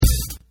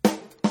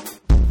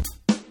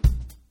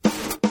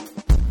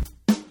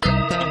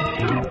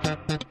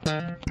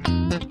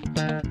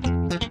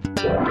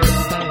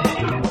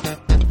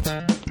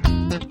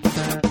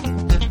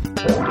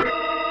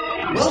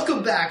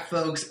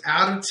folks.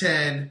 Out of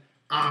 10,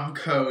 I'm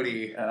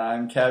Cody. And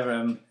I'm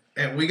Kevin.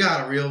 And we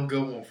got a real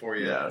good one for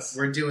you. Yes.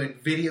 We're doing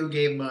Video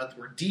Game Month.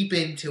 We're deep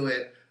into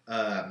it.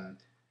 Now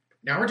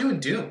we're doing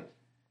Doom.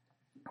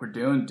 We're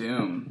doing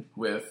Doom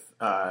with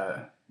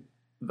The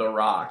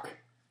Rock.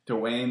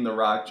 Dwayne "The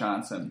Rock"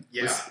 Johnson.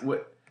 Yeah.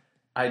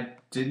 I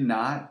did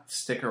not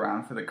stick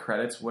around for the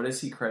credits. What is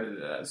he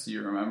credited as? Do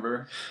you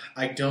remember?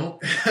 I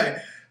don't.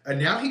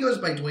 Now he goes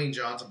by Dwayne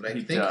Johnson, but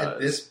I think at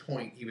this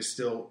point he was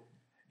still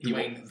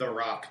Dwayne "The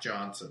Rock"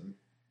 Johnson.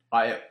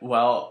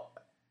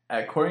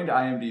 According to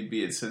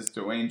IMDb, it says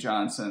Dwayne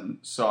Johnson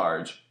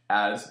Sarge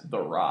as The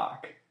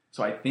Rock.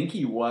 So I think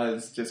he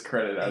was just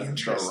credited as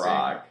The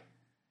Rock.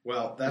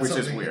 Well, that's which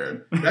is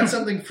weird. That's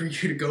something for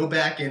you to go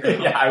back in.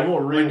 Yeah, I will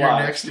rewatch. On your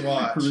next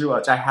watch.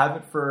 Rewatch.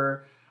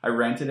 I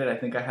rented it. I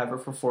think I have it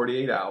for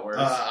 48 hours.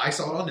 I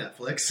saw it on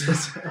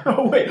Netflix.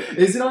 Oh, wait.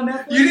 Is it on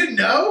Netflix? You didn't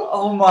know?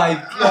 Oh, my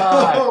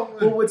God.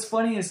 Well, what's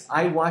funny is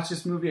I watched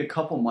this movie a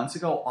couple months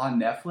ago on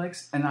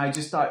Netflix, and I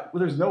just thought,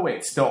 well, there's no way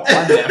it's still on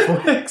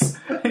Netflix.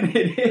 And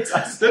it is.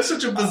 That's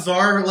such a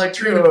bizarre,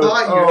 train of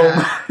thought you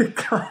had. Oh, my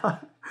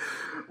God.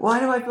 Why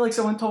do I feel like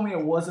someone told me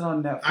it wasn't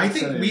on Netflix? I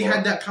think anymore? we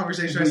had that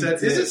conversation. I said,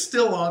 is it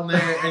still on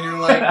there? And you're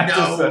like,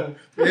 no,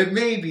 it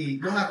may be.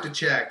 You'll have to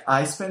check.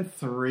 I spent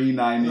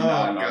 $3.99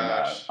 on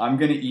that. I'm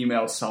going to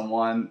email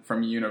someone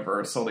from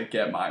Universal to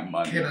get my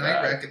money Can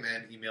back. I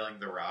recommend emailing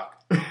The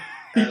Rock?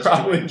 He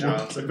probably Dwayne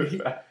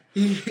Johnson.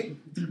 He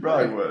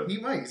probably would. He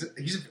might.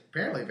 He's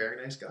apparently a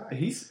very nice guy.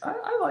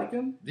 I like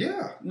him.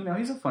 Yeah.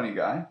 He's a funny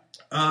guy.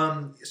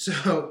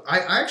 So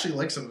I actually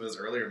like some of his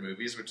earlier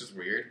movies, which is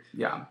weird.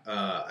 Yeah.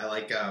 I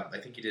like, I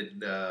think he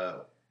did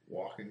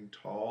Walking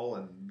Tall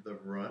and The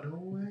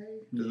Runaway.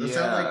 Does that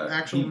sound like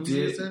actual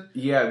movies?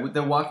 Yeah,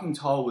 The Walking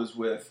Tall was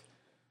with,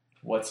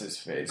 what's his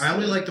face? I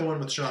only like the one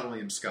with Sean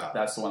William Scott.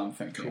 That's the one I'm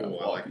thinking of,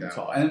 I like that.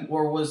 Tall.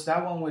 Or was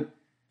that one with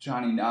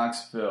Johnny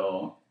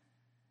Knoxville?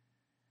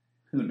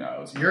 Who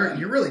knows?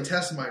 You're really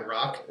testing my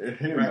rock.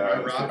 Who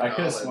knows? I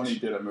could have sworn he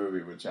did a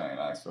movie with Johnny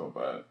Knoxville,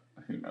 but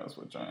who knows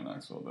what Johnny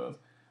Knoxville does.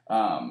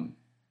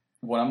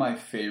 One of my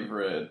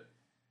favorite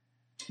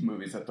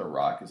movies that The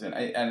Rock is in,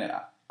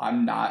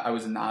 I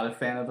was not a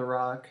fan of The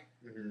Rock.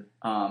 Mm-hmm.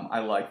 I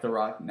like The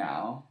Rock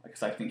now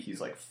because I think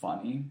he's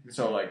funny. Mm-hmm.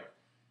 So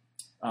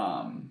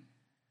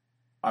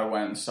I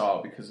went and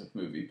saw, because of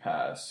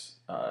MoviePass,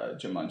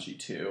 Jumanji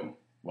 2,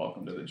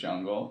 Welcome to the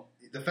Jungle.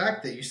 The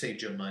fact that you say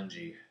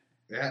Jumanji,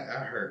 that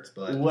hurts,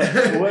 but what?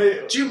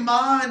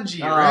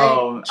 Jumanji,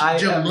 right?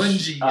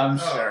 Jumanji. I'm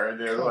oh, sure,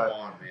 dude. Come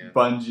on, man.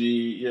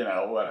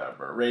 Bungie,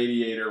 whatever.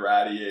 Radiator.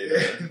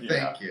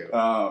 Thank you.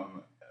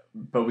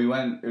 But we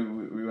went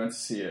to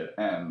see it,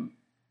 and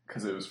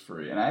because it was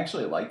free, and I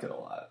actually liked it a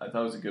lot. I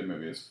thought it was a good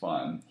movie. It was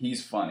fun.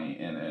 He's funny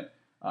in it.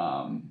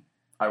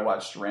 I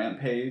watched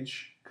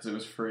Rampage because it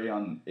was free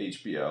on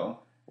HBO.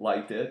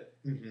 Liked it.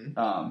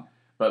 Mm-hmm.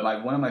 But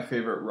one of my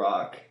favorite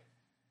Rock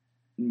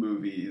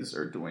movies,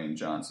 or Dwayne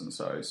Johnson,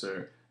 sorry,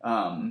 sir,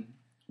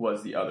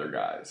 was The Other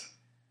Guys.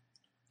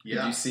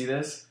 Yeah. Did you see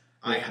this?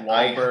 With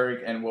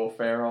Wahlberg and Will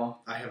Ferrell?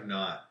 I have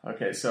not.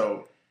 Okay,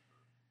 so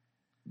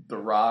The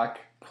Rock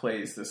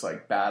plays this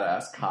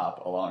badass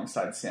cop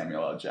alongside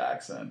Samuel L.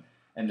 Jackson.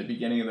 And the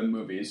beginning of the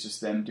movie is just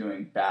them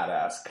doing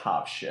badass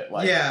cop shit.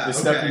 The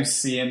stuff you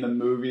see in the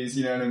movies,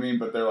 you know what I mean?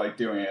 But they're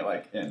doing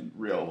it in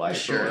real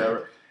life or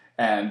whatever.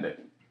 And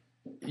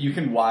you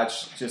can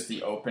watch just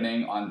the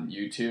opening on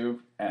YouTube,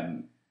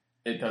 and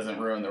it doesn't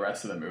ruin the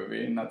rest of the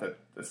movie. Not that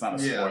it's not a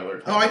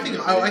spoiler. Yeah. I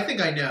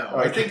think I know.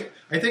 Okay.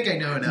 I think I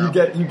know now. You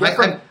get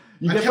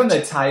from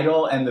the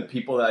title and the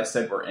people that I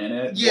said were in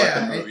it. What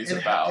the movie's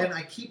about. And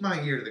I keep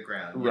my ear to the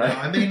ground. Right.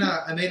 I may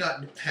not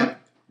have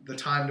the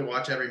time to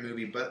watch every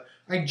movie, but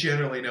I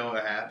generally know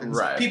what happens.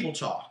 Right. People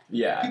talk.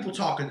 Yeah. People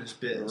talk in this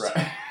biz.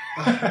 Right.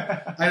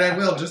 And I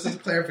will, just as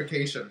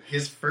clarification,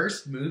 his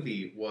first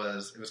movie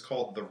was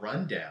called The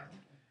Rundown.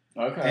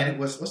 Okay. And it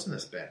was, listen to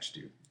this bench,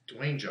 dude.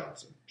 Dwayne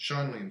Johnson,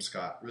 Sean William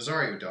Scott,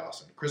 Rosario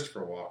Dawson,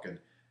 Christopher Walken.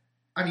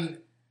 I mean,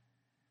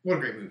 what a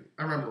great movie.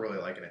 I remember really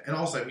liking it. And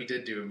also, he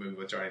did do a movie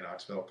with Johnny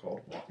Knoxville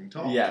called Walking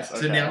Tall. Yes, okay.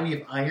 So now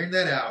we've ironed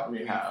that out.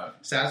 We have.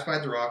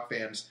 Satisfied the Rock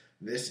fans.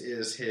 This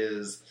is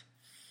his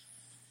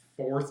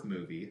fourth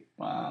movie.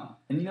 Wow.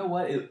 And you know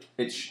what?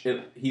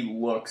 He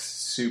looks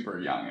super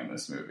young in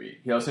this movie.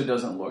 He also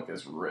doesn't look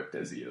as ripped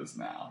as he is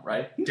now,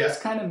 right? He looks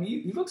kind of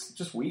he looks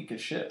just weak as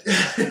shit. I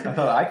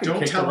thought I could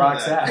kick The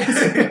Rock's ass.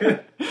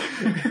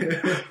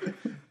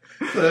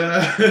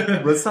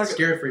 Let's talk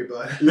Scare-free,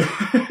 bud.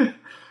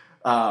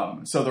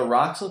 So The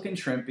Rock's looking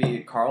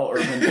trimpy. Carl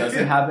Urban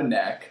doesn't have a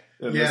neck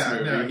in this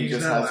movie. No, he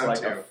just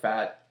has a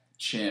fat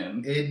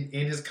chin. In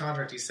his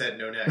contract, he said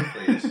no neck,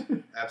 please.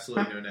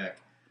 Absolutely no neck.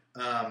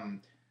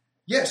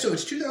 So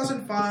it's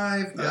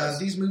 2005. Yes.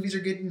 These movies are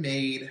getting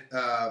made.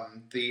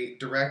 The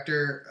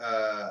director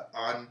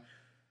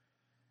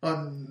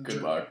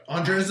Good luck.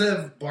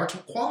 Andrzej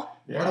Bartłok,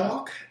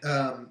 Yeah.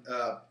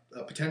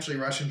 A potentially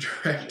Russian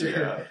director.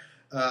 Yeah.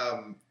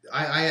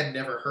 I had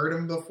never heard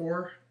him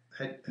before.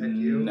 Had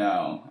you?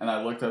 No, and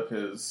I looked up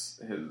his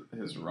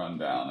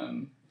rundown,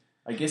 and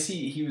I guess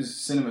he was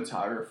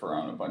cinematographer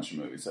on a bunch of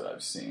movies that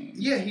I've seen.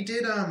 Yeah, he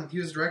did. He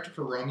was director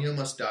for Romeo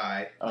Must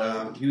Die.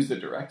 He was the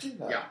director of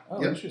that? Yeah.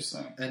 Oh,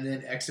 interesting. And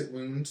then Exit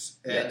Wounds,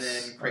 and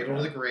then Cradle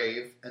to the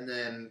Grave, and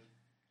then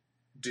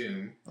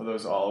Doom. Are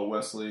those all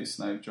Wesley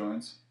Snipes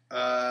joints?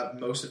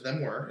 Most of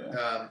them were.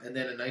 Yeah. And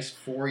then a nice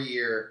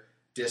 4-year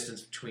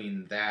distance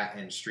between that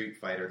and Street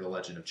Fighter: The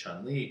Legend of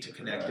Chun-Li to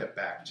connect it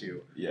back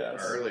to our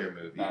earlier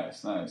movie.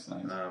 Nice.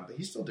 But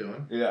he's still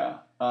doing. Yeah.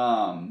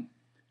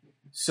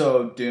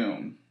 So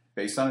Doom,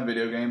 based on a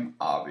video game,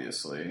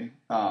 obviously.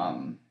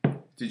 Were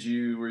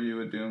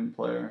you a Doom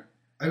player?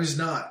 I was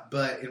not,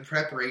 but in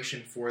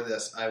preparation for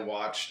this, I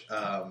watched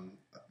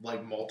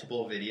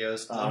multiple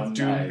videos of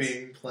Doom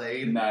being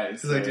played.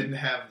 Nice. Because I didn't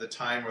have the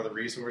time or the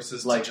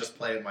resources to just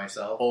play it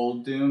myself.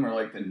 Old Doom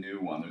or the new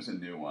one? There's a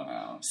new one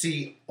out.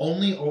 See,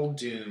 only old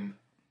Doom,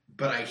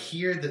 but I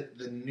hear that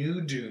the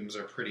new Dooms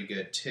are pretty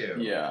good too.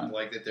 Yeah.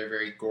 That they're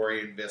very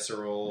gory and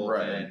visceral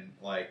and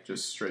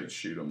just straight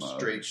shoot 'em up.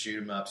 Straight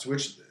shoot 'em ups,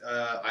 which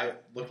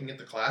looking at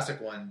the classic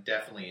one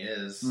definitely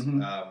is.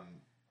 Mm-hmm.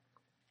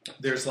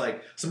 There's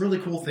some really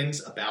cool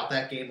things about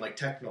that game,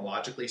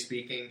 technologically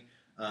speaking.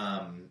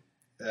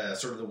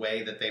 Sort of the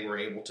way that they were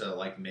able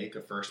to make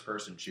a first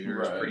person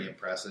shooter is pretty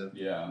impressive.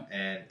 Yeah.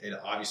 And it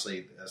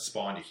obviously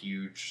spawned a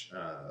huge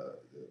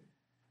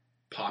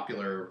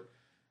popular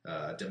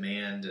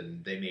demand,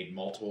 and they made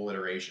multiple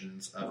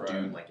iterations of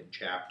Doom in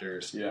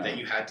chapters that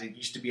you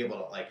used to be able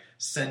to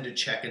send a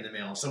check in the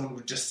mail and someone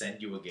would just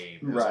send you a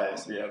game.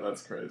 Awesome. Yeah,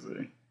 that's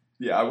crazy.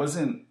 Yeah,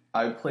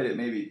 I played it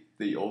maybe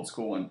the old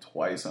school one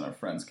twice on a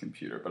friend's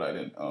computer, but I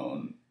didn't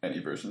own any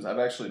versions. I've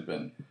actually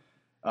been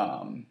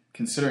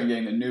considering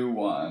getting the new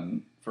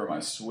one for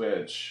my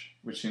Switch,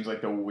 which seems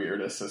like the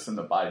weirdest system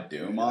to buy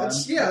Doom on.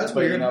 That's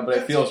weird. But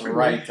it feels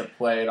right to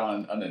play it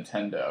on a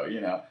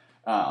Nintendo,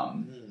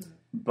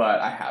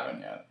 But I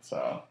haven't yet,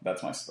 so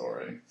that's my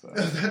story. So.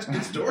 That's a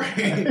good story.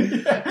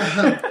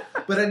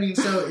 But I mean,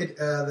 so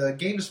the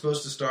game is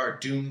supposed to star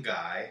Doom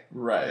Guy,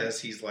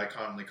 as he's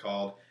commonly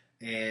called,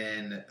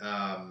 and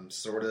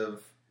sort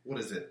of, what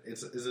is it?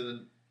 Is it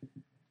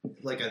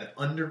an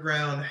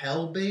underground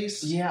hell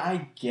base? Yeah,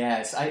 I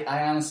guess. I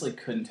honestly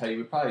couldn't tell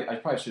you. I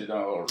probably should have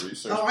done a little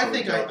research. Oh, I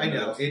think I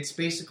know. It's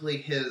basically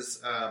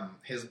his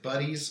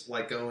buddies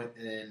going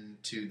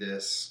into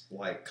this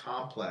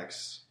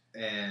complex,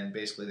 and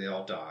basically they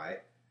all die,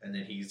 and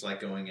then he's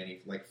going and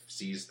he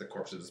sees the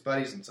corpses of his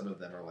buddies, and some of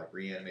them are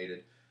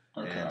reanimated,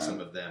 and some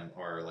of them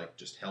are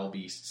just hell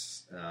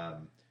beasts.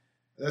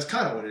 That's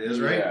kind of what it is,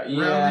 right? Yeah,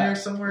 around there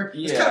somewhere.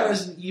 It's kind of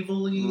Resident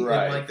Evil-y,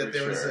 and that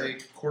there was a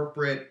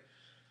corporate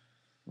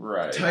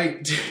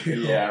type deal.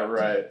 Yeah,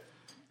 right.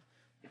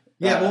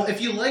 Yeah, well,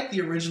 if you like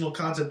the original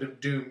concept of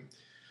Doom,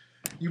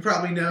 you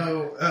probably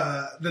know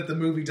that the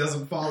movie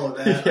doesn't follow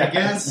that, I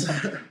guess.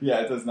 Yeah,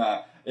 it does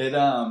not. It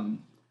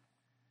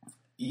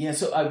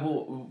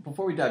so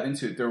before we dive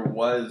into it, there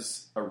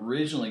was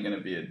originally going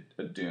to be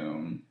a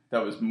Doom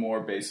that was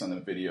more based on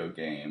the video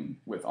game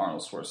with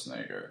Arnold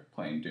Schwarzenegger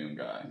playing Doom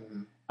Guy.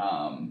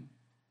 Mm-hmm.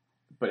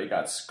 But it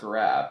got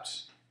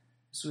scrapped.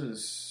 This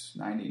was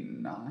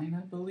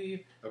 1999, I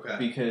believe. Okay.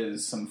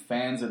 Because some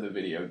fans of the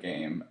video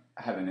game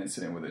had an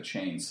incident with a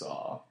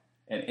chainsaw.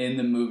 And in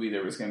the movie,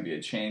 there was going to be a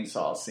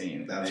chainsaw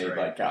scene. That's and they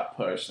right. got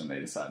pushed, and they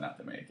decided not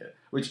to make it.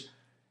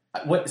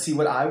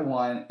 What I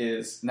want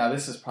is, now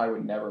this probably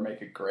would never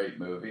make a great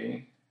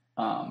movie,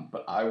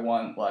 but I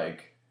want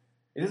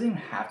it doesn't even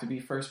have to be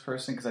first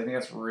person, because I think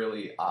that's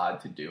really odd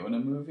to do in a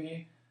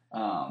movie.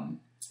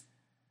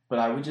 But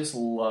I would just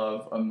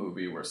love a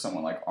movie where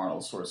someone like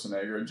Arnold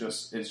Schwarzenegger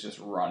is just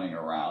running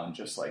around,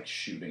 just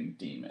shooting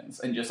demons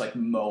and just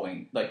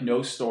mowing,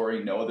 no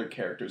story, no other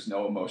characters,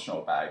 no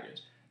emotional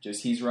baggage.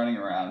 Just he's running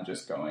around,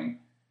 just going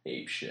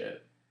ape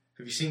shit.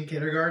 Have you seen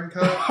Kindergarten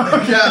Cop?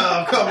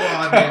 No, come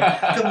on, man.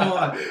 Come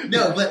on.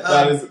 No, but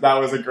that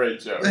was a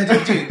great joke.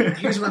 Dude,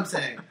 here's what I'm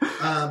saying.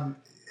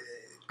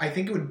 I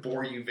think it would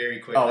bore you very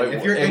quickly.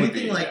 If you're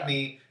anything like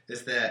me,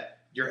 is that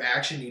your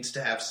action needs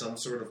to have some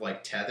sort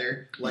of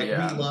tether. We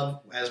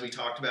love, as we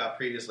talked about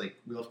previously,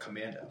 we love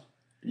Commando.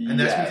 And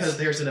that's because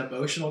there's an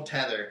emotional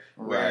tether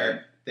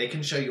where they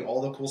can show you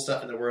all the cool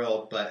stuff in the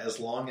world, but as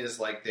long as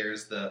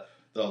there's the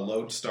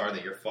lodestar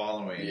that you're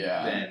following,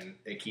 then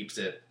it keeps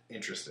it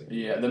interesting.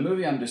 Yeah, the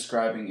movie I'm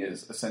describing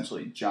is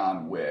essentially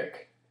John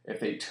Wick if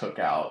they took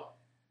out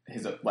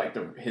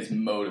his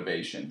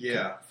motivation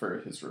for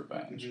his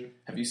revenge. Mm-hmm.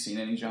 Have you seen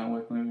any John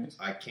Wick movies?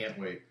 I can't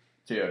wait.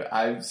 Dude,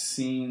 I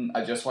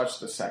just watched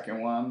the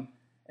second one,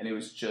 and it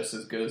was just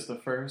as good as the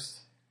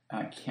first.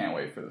 And I can't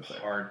wait for the third.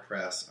 Hard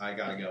press. I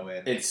gotta go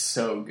in. It's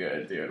so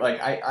good, dude.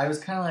 I was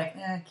kind of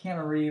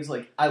Keanu Reeves.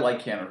 I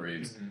like Keanu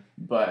Reeves,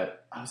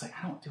 but I was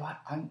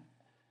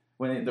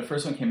when the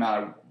first one came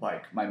out,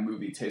 my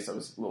movie taste, I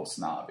was a little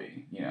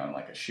snobby,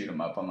 I shoot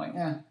 'em up.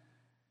 I'm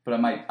but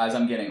as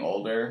I'm getting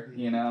older,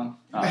 in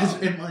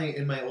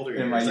my older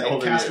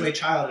years, Castaway,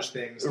 Childish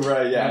Things,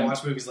 right? Yeah, I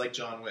watch movies like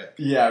John Wick.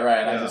 Yeah,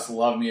 right. Yeah. I just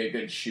love me a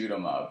good shoot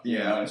 'em up. You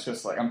know, it's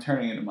just I'm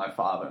turning into my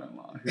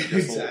father-in-law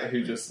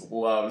who just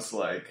loves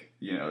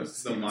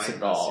Steven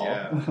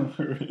Seagal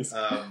movies.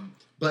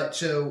 But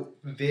so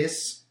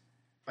this,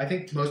 I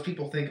think most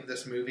people think of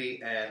this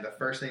movie, and the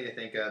first thing they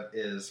think of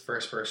is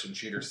first-person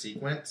shooter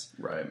sequence,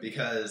 right?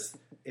 Because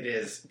it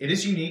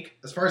is unique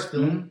as far as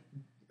film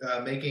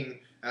making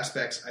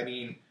aspects. I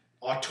mean,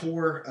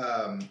 auteur,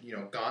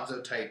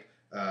 Gonzo type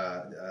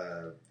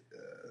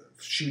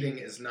shooting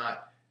is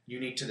not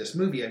unique to this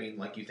movie. I mean,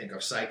 like you think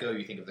of Psycho,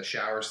 you think of the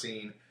shower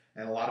scene,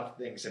 and a lot of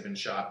things have been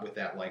shot with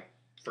that like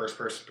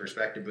first-person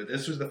perspective. But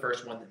this was the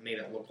first one that made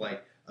it look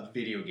like a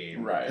video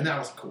game, right? And that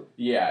was cool.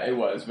 Yeah, it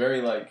was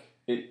very like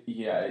it.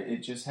 Yeah, it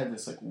just had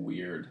this like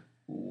weird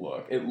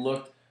look. It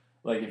looked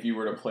like if you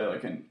were to play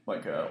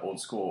like a old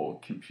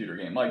school computer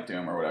game like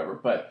Doom or whatever,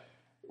 but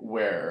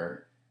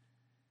where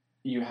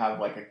you have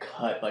like a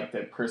cut, like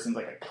the person's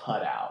like a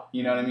cutout.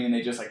 You know what I mean?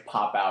 They just like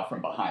pop out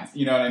from behind.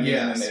 You know what I mean?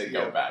 Yes, and then they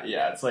go back.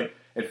 Yeah, it's like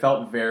it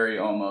felt very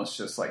almost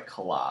just like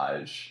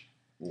collage.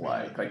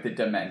 Like the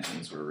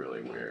dimensions were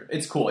really weird.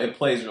 It's cool. It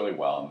plays really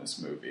well in this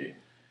movie.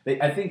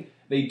 I think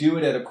they do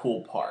it at a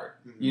cool part.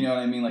 You know what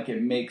I mean? Like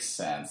it makes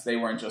sense. They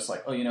weren't just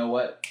like, oh, you know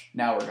what?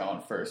 Now we're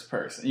going first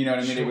person. You know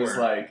what I mean? Sure. It was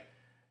like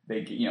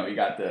you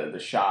got the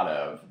shot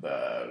of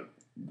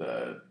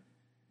the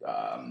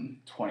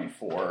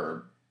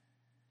 24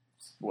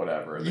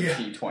 whatever, the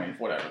T20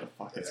 whatever the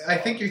fuck it's called.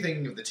 I think you're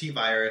thinking of the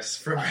T-virus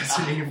from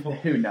Resident Evil.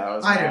 Who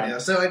knows? I don't know.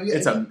 So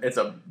it's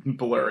a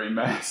blurry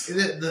mess.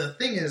 The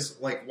thing is,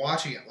 like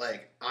watching it,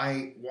 like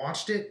I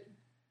watched it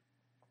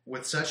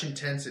with such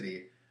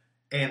intensity,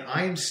 and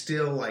I am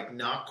still like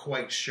not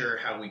quite sure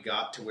how we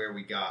got to where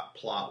we got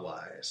plot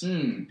wise,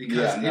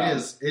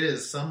 because it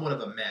is somewhat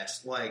of a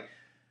mess. Like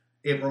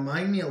it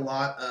reminded me a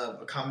lot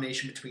of a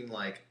combination between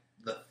like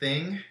The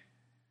Thing,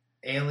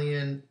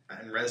 Alien,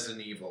 and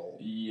Resident Evil.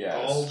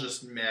 Yes. All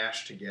just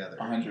mashed together.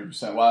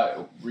 100%.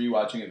 While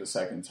rewatching it the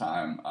second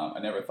time, I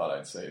never thought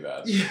I'd say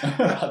that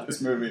about this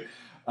movie.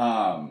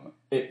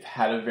 It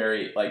had a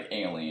very, like,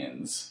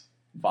 Aliens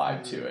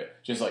vibe to it.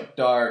 Just, like,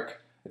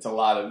 dark. It's a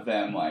lot of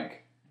them,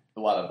 like,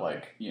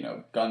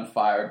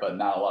 gunfire, but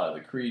not a lot of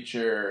the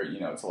creature.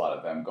 It's a lot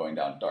of them going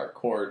down dark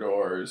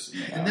corridors.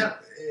 And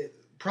that,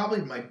 probably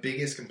my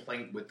biggest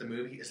complaint with the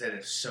movie is that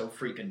it's so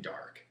freaking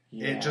dark.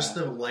 Yeah. And just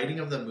the lighting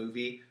of the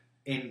movie,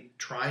 in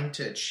trying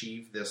to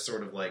achieve this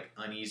sort of like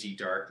uneasy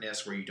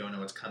darkness where you don't know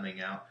what's coming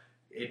out,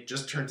 it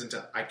just turns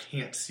into I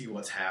can't see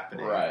what's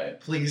happening. Right.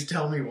 Please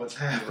tell me what's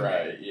happening.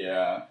 Right.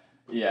 Yeah.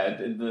 Yeah.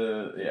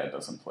 It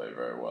doesn't play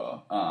very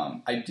well.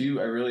 I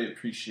really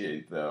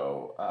appreciate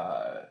though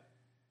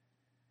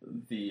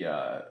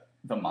the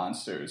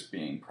monsters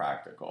being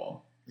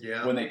practical.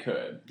 Yeah. When they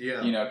could.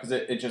 Yeah. Because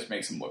it just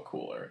makes them look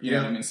cooler. You know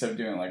what I mean? Instead of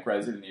doing like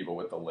Resident Evil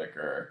with the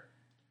liquor.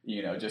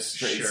 Just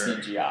straight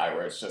CGI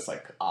where it's just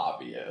like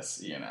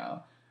obvious,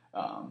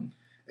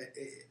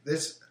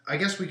 This, I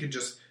guess we could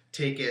just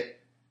take it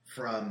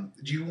from.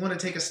 Do you want to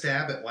take a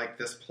stab at like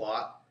this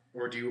plot,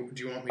 or do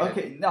you want me?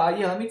 Okay, no,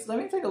 yeah. Let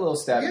me take a little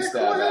stab at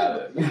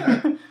it.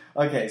 Yeah.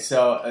 Okay,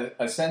 so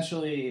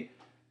essentially,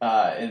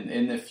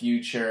 in the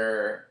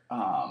future,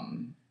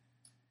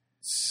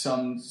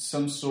 some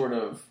sort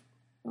of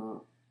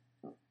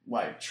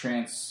like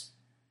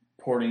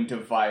transporting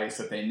device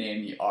that they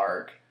name the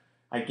Ark,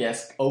 I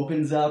guess,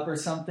 opens up or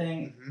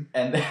something,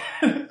 and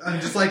then I'm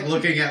just like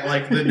looking at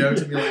like the notes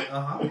and be like,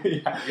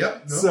 yeah.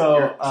 Yep. No,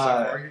 so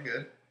far you're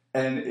good.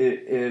 And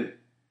it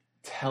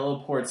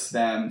teleports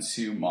them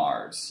to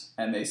Mars,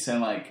 and they send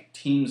like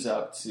teams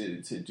up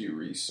to do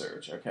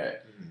research. Okay,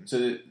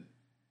 so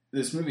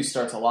this movie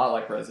starts a lot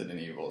like Resident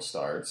Evil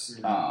starts,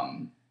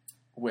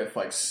 with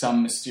like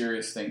some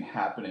mysterious thing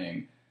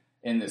happening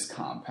in this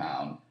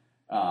compound,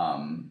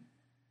 and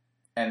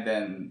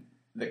then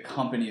the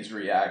company's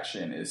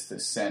reaction is to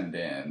send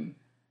in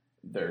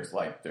this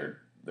like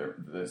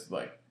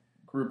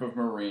group of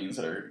Marines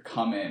that are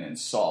come in and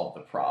solve the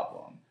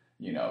problem,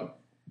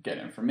 get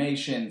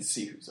information,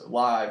 see who's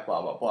alive,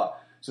 blah, blah, blah.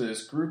 So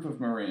this group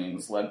of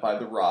Marines led by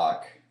The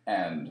Rock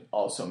and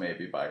also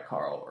maybe by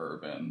Karl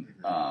Urban,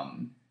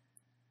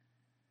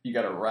 you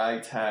got a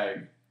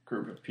ragtag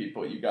group of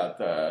people. You got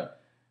the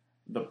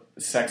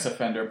sex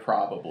offender,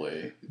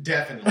 probably.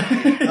 Definitely.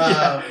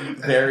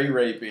 Very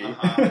rapey.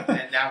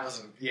 And that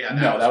wasn't... Yeah,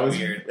 that was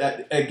weird.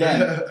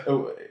 Again,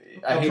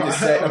 I hate to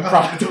say a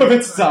product of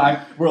its time,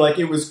 where like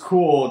it was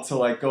cool to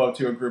like go up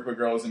to a group of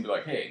girls and be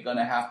like, hey,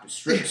 gonna have to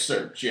strip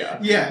search you.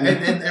 Yeah,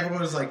 and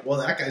everyone was like, well,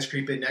 that guy's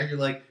creepy. Now you're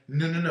like,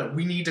 no,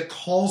 we need to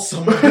call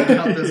someone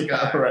about this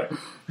guy. Right.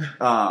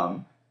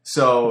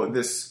 So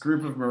this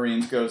group of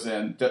Marines goes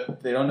in.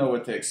 They don't know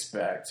what to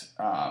expect.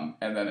 And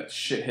then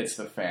shit hits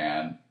the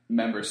fan.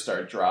 Members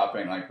start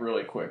dropping like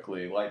really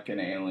quickly, like an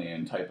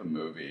Alien type of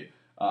movie.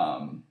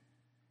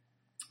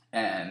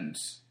 And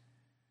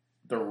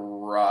The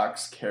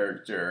Rock's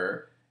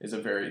character is a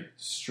very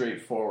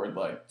straightforward,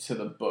 like to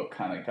the book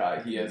kind of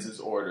guy. He has his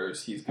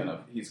orders. He's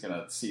gonna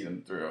see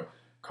them through.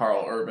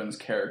 Karl Urban's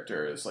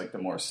character is like the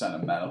more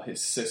sentimental.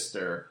 His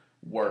sister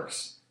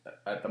works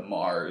at the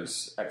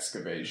Mars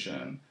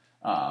excavation.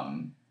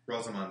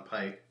 Rosamund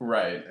Pike.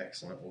 Right.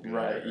 Excellent.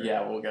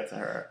 We'll get to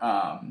her.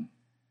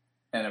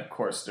 and of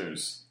course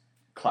there's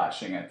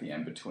clashing at the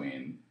end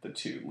between the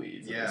two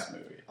leads of this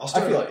movie. I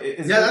feel like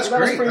that's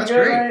great. That's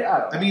great.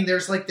 Right? I mean,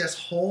 there's like this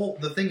whole.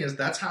 The thing is,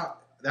 that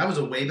was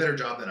a way better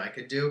job than I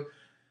could do.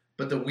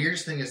 But the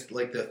weirdest thing is,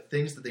 like, the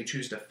things that they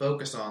choose to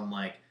focus on.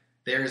 Like,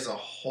 there's a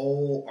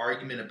whole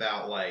argument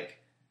about like,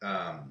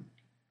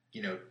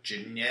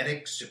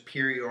 genetic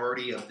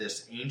superiority of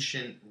this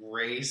ancient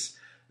race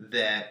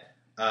that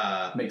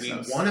we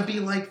want to be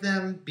like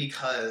them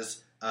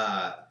because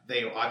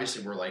they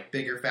obviously were like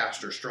bigger,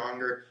 faster,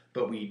 stronger.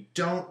 But we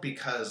don't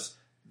because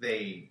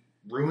they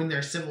ruined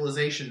their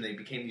civilization. They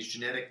became these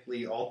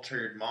genetically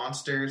altered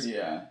monsters.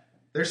 Yeah.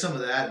 There's some of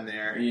that in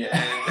there.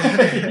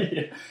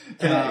 Yeah.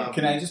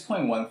 Can I just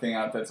point one thing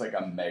out that's like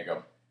a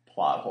mega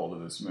plot hole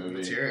to this movie?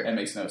 Let's hear it. It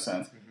makes no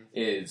sense. Mm-hmm.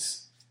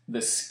 Is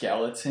the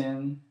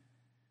skeleton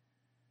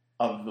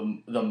of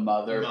the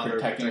mother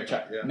protecting her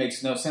child. Yeah.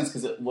 Makes no sense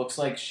because it looks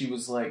like she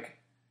was like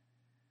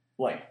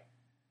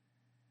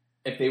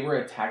if they were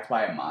attacked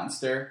by a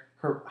monster...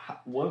 How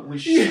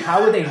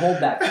would they hold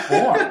that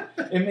form?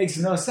 It makes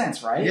no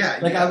sense, right? Yeah.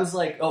 I was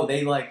like, oh,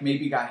 they like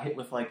maybe got hit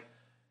with like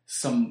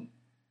some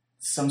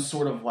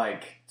sort of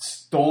like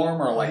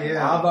storm or like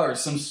lava or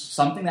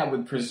something that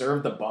would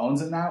preserve the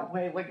bones in that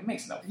way. Like it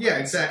makes no sense. Yeah,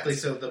 exactly.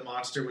 So the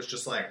monster was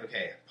just like,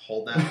 okay,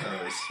 hold that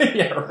pose.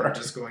 Yeah, right. I'm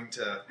just going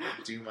to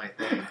do my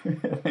thing.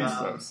 It makes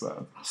no sense.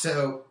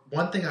 So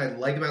one thing I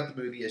like about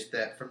the movie is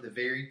that from the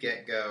very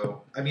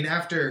get-go, I mean,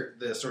 after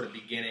the sort of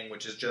beginning,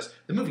 which is just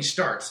the movie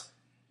starts.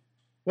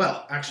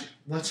 Well, actually,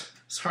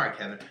 sorry,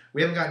 Kevin.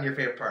 We haven't gotten your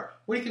favorite part.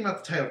 What do you think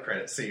about the title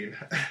credit scene?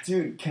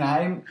 Dude, can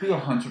I be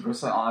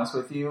 100% honest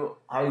with you?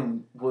 I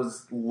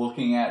was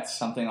looking at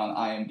something on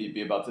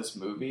IMDb about this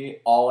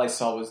movie. All I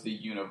saw was the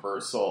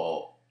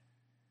Universal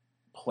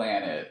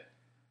planet.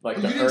 Like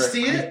you didn't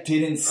see it? I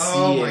didn't see it.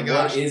 Oh my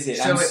gosh. What is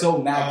it? I'm so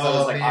mad because I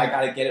was like, I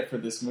gotta get it for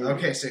this movie.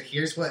 Okay, so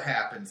here's what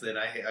happens. That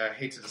I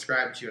hate to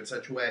describe it to you in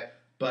such a way,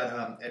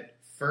 but at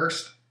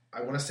first,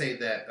 I want to say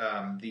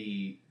that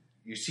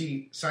you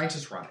see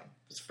scientists running.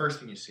 It's the first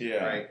thing you see,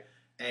 right?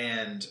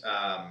 And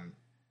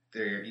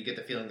you get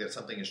the feeling that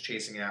something is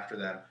chasing after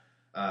them.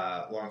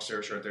 Long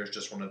story short, there's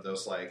just one of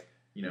those like,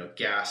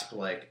 gasp,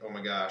 like, oh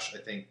my gosh, I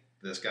think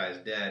this guy's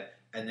dead.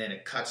 And then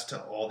it cuts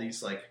to all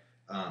these like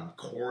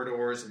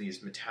corridors and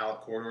these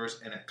metallic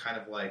corridors, and it kind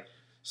of like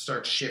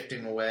starts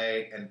shifting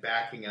away and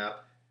backing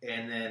up,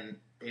 and then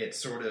it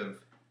sort of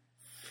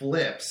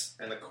flips,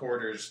 and the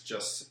corridors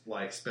just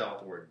like spell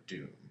the word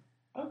doom.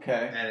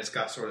 Okay. And it's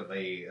got sort of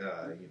a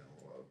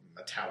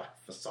metallic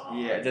facade.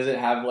 Yeah. Does it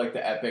have like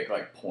the epic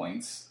like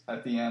points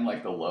at the end,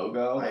 like the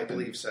logo? I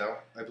believe so.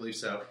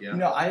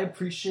 Yeah. I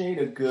appreciate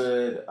a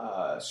good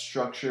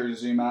structure,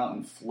 zoom out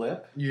and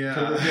flip. Yeah.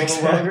 To reveal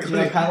the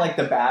logo. Kind of like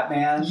the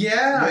Batman.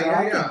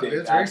 Yeah.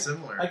 It's very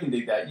similar. I can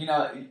dig that.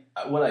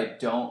 What I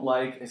don't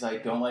like is I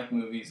don't like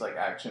movies like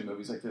action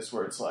movies like this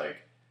where it's like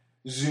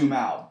zoom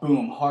out,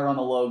 boom, hard on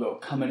the logo,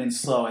 coming in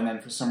slow, and then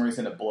for some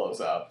reason it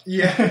blows up.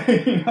 Yeah.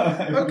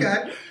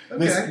 Okay.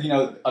 This,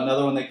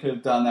 another one they could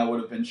have done that would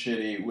have been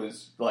shitty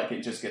was like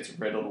it just gets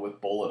riddled with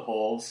bullet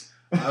holes.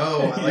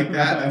 Oh, I like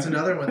that. That's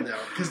another one though,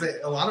 because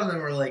a lot of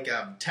them are like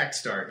tech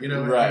start, you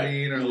know what I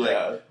mean, or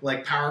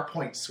like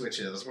PowerPoint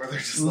switches where they're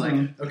just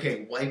like,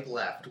 okay, wipe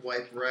left,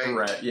 wipe right.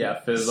 Right. Yeah.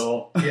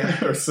 Fizzle.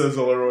 Yeah. Or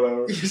sizzle or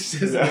whatever.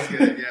 Sizzle's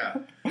good.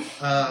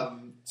 Yeah.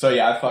 So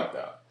yeah, I fucked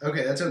up.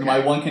 Okay, that's okay. My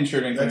one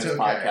contributing to this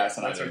podcast,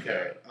 and that's I didn't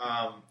care.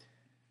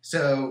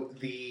 So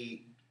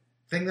the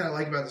thing that I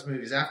like about this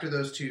movie is after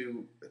those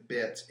two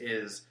bits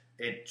is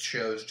it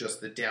shows just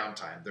the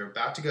downtime. They're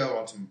about to go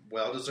on some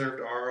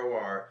well-deserved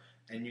ROR,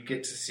 and you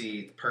get to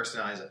see the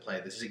personalities at play.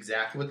 This is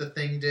exactly what the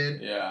Thing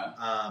did. Yeah.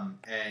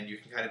 And you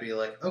can kind of be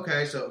like,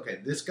 okay,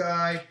 this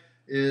guy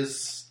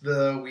is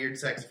the weird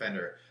sex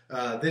offender.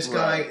 This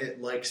guy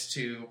likes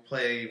to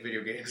play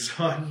video games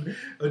on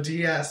a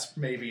DS,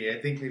 maybe.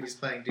 I think maybe he's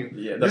playing Doom.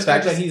 Yeah, the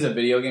fact that he's a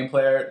video game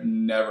player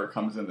never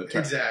comes into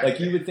terms. Exactly. Like,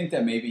 you would think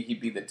that maybe he'd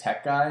be the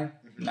tech guy.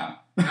 No.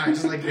 I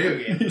just like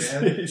video games,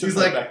 man. He's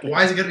like,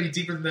 why is it going to be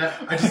deeper than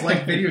that? I just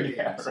like video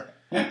games.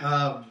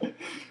 Yeah, right.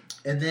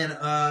 And then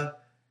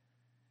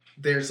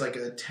there's like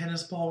a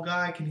tennis ball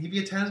guy. Can he be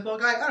a tennis ball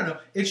guy? I don't know.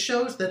 It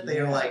shows that they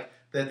are like,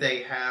 that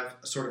they have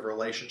a sort of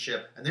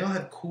relationship, and they all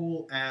have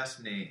cool-ass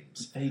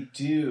names. They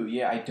do,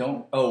 yeah.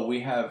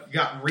 We have... You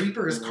got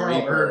Reaper as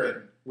Carl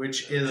Urban,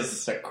 which is...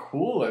 It's the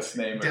coolest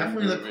name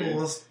definitely the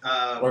coolest.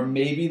 Or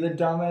maybe the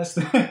dumbest.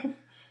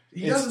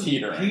 It's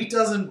teetering. He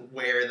doesn't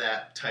wear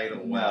that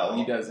title well. No,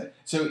 he doesn't.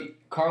 So,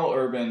 Carl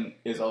Urban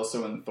is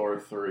also in Thor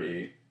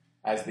 3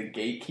 as the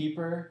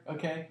gatekeeper,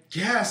 okay?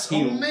 Yes!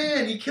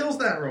 Man, he kills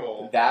that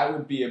role. That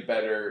would be a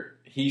better...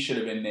 He should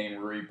have been named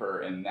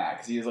Reaper in that,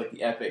 because he has like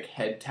the epic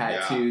head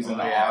tattoos and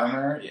the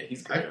armor. Yeah,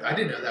 he's great. I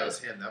didn't know that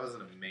was him. That was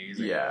an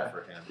amazing role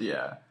for him.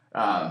 Yeah.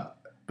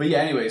 But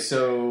yeah, anyway,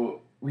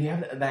 so we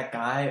have that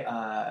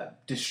guy,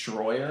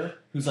 Destroyer,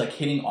 who's like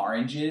hitting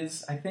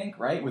oranges, I think,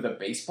 right? With a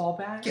baseball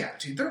bat? Yeah,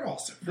 dude, they're all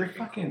so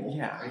fucking cool.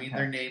 Yeah. I mean,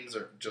 their names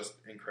are just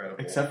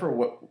incredible. Except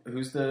for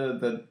who's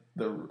the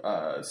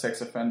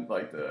sex offender,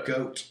 like the...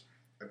 Goat.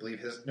 I believe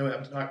his... No,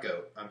 not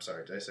Goat. I'm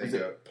sorry. Did I say Is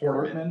Goat?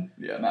 Portman?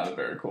 Yeah, not a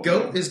very cool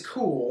Goat name. is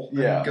cool.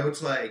 Yeah.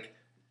 Goat's like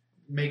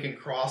making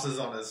crosses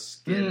on his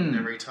skin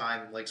every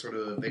time, like sort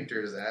of a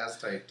Victor's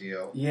Ass type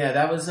deal. Yeah,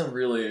 that was a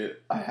really...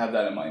 I have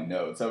that in my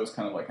notes. That was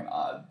kind of like an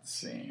odd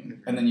scene.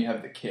 Mm-hmm. And then you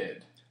have the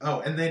kid. Oh,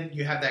 and then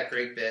you have that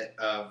great bit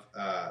of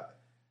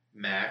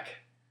Mac,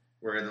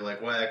 where they're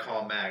like, why do I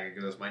call him Mac? It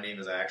goes, my name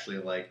is actually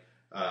like,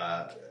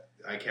 I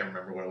can't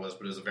remember what it was,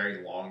 but it was a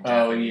very long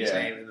Japanese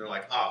name. And they're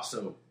like,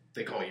 so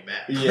they call you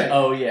Mac. Yeah,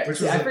 oh yeah.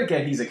 I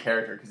forget he's a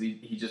character because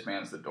he just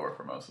mans the door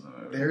for most of the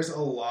movie. There's a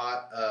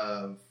lot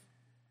of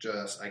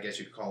just, I guess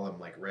you could call them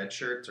like red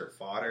shirts or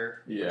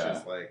fodder, which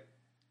is like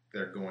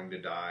they're going to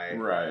die,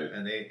 right?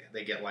 And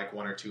they get like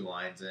 1 or 2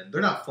 lines in. They're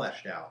not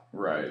fleshed out,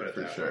 right?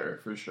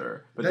 For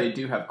sure. But they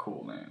do have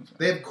cool names.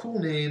 They have cool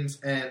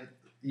names, and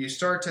you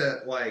start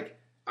to like.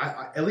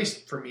 I at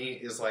least for me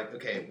is like,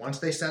 okay, once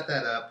they set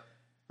that up,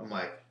 I'm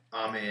like,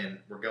 I'm in.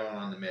 We're going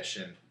on the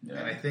mission, and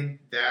I think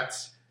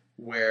that's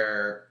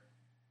where,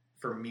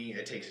 for me,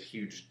 it takes a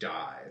huge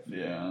dive.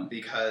 Yeah,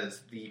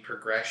 because the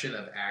progression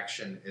of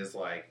action is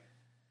like.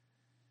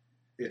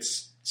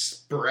 It's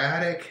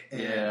sporadic,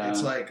 and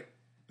it's like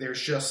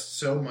there's just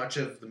so much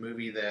of the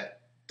movie that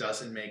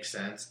doesn't make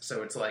sense.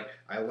 So it's like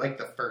I like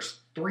the first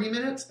 3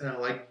 minutes, and I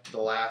like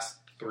the last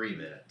 3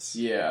 minutes.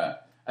 Yeah,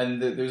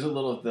 and there's a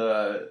little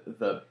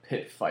the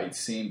pit fight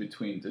scene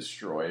between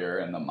Destroyer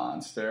and the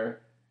monster.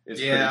 It's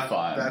pretty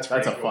fun. That's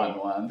a fun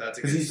one.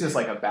 Because he's just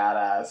like a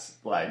badass,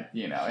 like,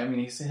 you know, I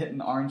mean, he's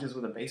hitting oranges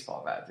with a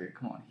baseball bat, dude.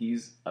 Come on,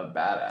 he's a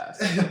badass.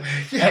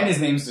 And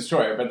his name's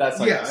Destroyer, but that's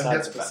like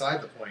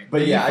beside the point.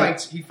 But yeah,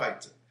 he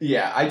fights it.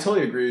 Yeah, I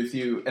totally agree with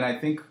you, and I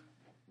think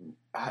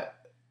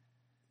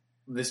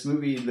this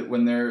movie, that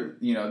when they're,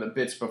 you know, the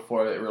bits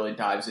before it really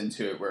dives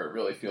into it, where it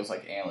really feels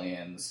like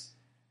Aliens.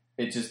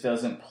 It just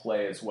doesn't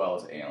play as well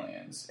as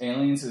Aliens.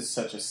 Aliens is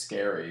such a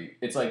scary...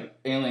 It's like,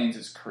 Aliens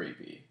is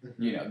creepy.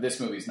 Mm-hmm. You know, this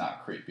movie's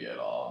not creepy at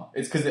all.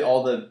 It's because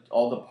all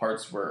the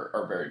parts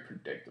are very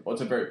predictable.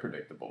 It's a very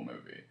predictable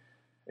movie.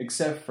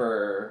 Except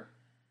for...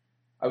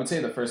 I would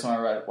say the first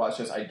time I watched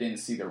this, I didn't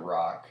see The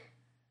Rock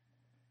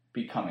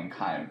becoming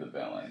kind of the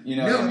villain. You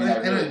know what I mean? I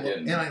really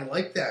didn't. And I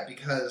like that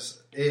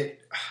because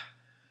it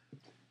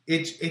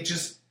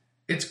just...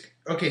 It's...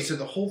 Okay, so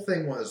the whole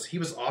thing was he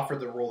was offered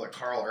the role that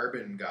Karl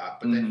Urban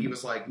got, but then he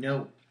was like,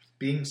 no,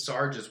 being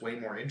Sarge is way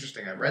more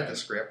interesting. I read the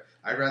script.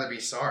 I'd rather be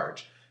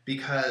Sarge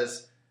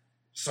because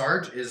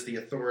Sarge is the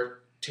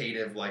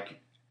authoritative, like,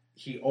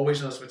 he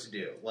always knows what to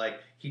do. Like,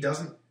 he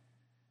doesn't...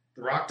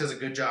 The Rock does a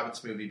good job in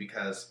this movie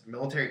because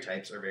military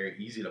types are very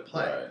easy to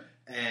play. Right.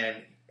 And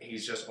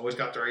he's just always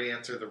got the right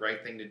answer, the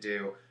right thing to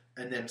do.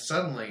 And then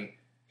suddenly...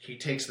 He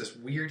takes this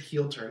weird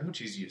heel turn, which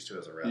he's used to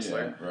as a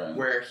wrestler,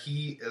 where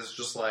he is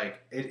just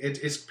like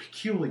it's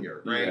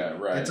peculiar, right? Yeah,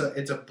 right.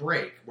 It's a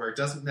break where it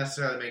doesn't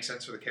necessarily make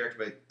sense for the character,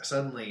 but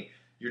suddenly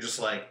you're just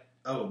like,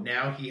 oh,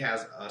 now he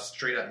has a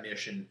straight up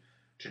mission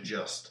to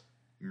just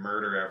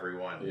murder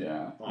everyone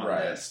on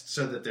this,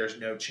 so that there's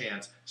no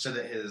chance, so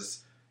that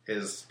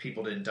his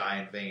people didn't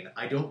die in vain.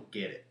 I don't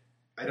get it.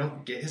 I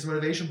don't get his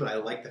motivation, but I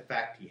like the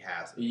fact he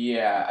has it.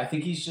 Yeah, I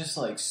think he's just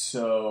like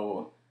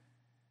so.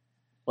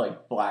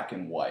 Like black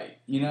and white,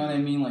 you know what I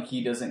mean? Like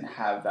he doesn't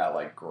have that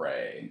like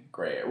gray,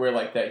 where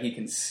like that he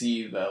can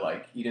see the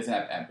like he doesn't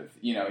have empathy.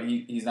 You know,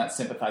 he's not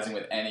sympathizing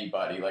with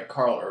anybody. Like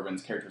Karl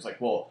Urban's character is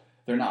like, well,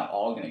 they're not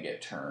all going to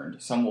get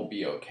turned. Some will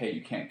be okay.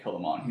 You can't kill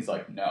them all. And he's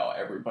like, no,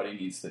 everybody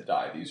needs to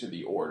die. These are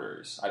the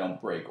orders. I don't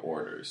break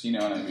orders. You know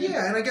what I mean?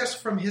 Yeah, and I guess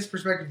from his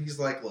perspective, he's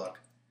like, look,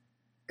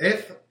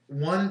 if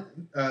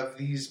one of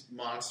these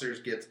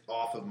monsters gets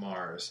off of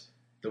Mars,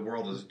 the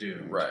world is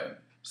doomed. Right.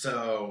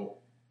 So.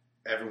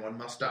 Everyone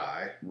must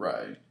die,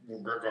 right?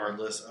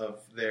 Regardless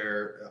of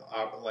their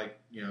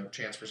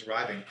chance for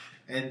surviving.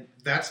 And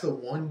that's the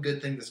one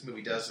good thing this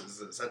movie does is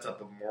it sets up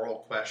a moral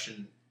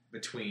question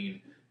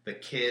between the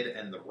kid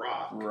and the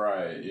Rock,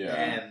 right? Yeah,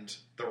 and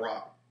the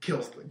Rock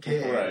kills the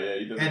kid, right? Yeah,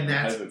 he doesn't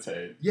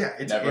hesitate. Yeah,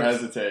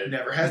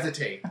 never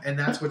hesitate. And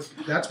that's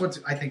what's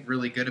I think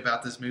really good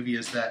about this movie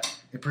is that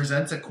it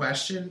presents a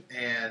question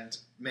and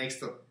makes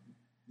the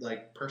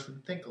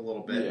person think a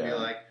little bit and be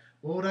like.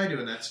 What would I do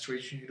in that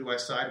situation? Who do I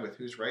side with?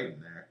 Who's right in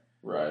there?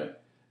 Right.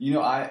 You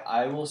know,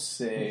 I will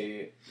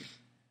say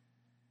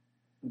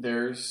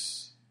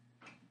there's...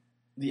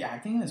 The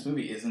acting in this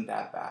movie isn't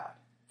that bad.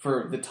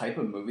 For the type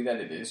of movie that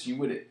it is, you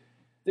would...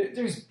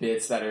 There's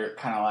bits that are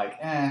kind of like,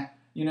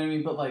 you know what I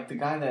mean? But, like, the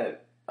guy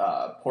that...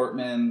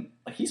 Portman,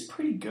 like, he's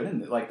pretty good in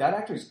this. Like, that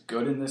actor's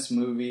good in this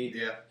movie.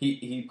 Yeah.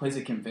 He plays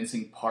a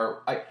convincing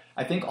part.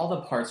 I think all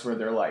the parts where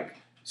they're, like,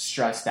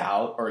 stressed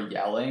out or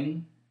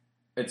yelling,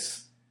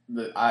 it's...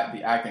 The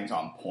acting's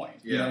on point.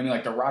 You know what I mean?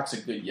 Like, The Rock's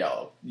a good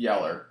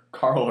yeller.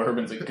 Karl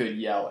Urban's a good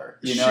yeller.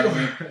 You know what I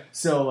mean?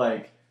 So,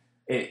 like,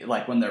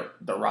 when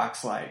the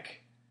Rock's,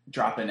 like,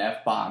 dropping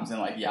F-bombs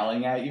and, like,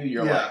 yelling at you,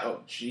 you're like,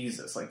 oh,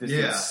 Jesus. Like, this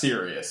is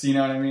serious. You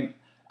know what I mean?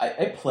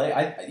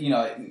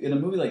 In a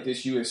movie like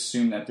this, you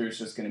assume that there's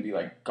just going to be,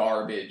 like,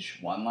 garbage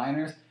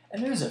one-liners.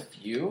 And there's a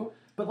few.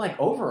 But like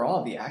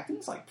overall, the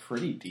acting's like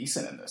pretty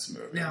decent in this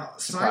movie. Now,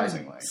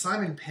 surprisingly,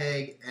 Simon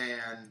Pegg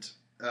and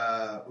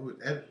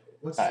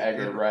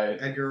Edgar Wright.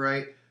 Edgar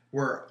Wright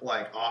were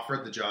like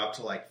offered the job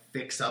to like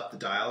fix up the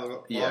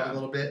dialogue a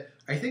little bit.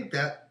 I think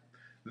that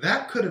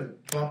could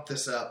have bumped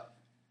this up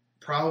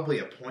probably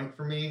a point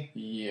for me.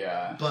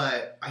 Yeah.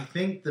 But I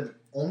think the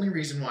only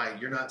reason why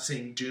you're not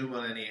seeing Doom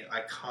on any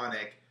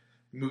iconic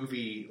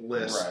movie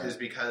list is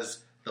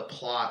because the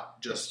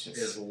plot just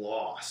is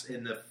lost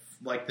in the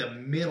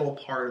middle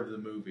part of the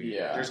movie.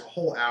 Yeah. There's a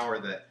whole hour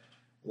that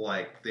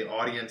like the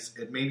audience,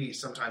 it maybe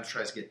sometimes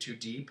tries to get too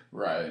deep,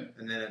 right,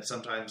 and then it's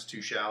sometimes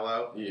too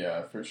shallow.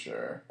 Yeah, for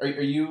sure. Are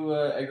you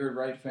a Edgar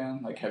Wright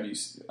fan? Like, have you?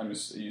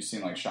 You've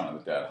seen like Shaun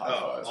of the Dead,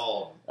 Hot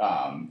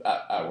Fuzz,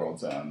 at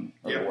World's End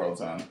or the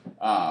World's End.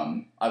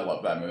 I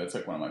love that movie. It's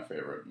like one of my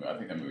favorite. I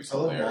think that movie's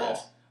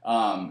hilarious.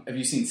 Have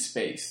you seen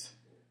Spaced?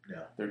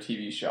 No. Their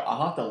TV show.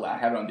 I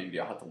have it on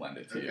DVD. I'll have to lend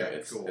it to you.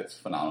 Cool. It's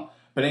phenomenal.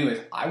 But anyways,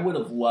 I would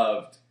have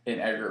loved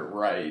an Edgar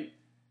Wright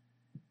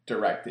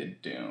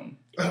directed Doom.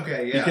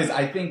 Okay, yeah. Because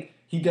I think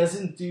he does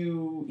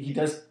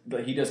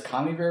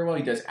comedy very well.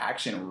 He does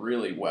action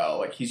really well.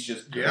 Like he's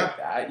just good at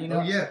that, you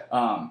know. Oh, yeah.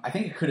 I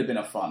think it could have been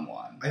a fun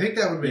one. I think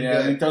that would have been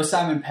good. I mean, throw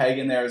Simon Pegg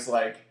in there as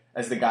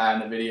the guy in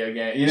the video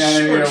game. You know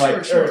what I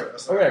mean? Sure.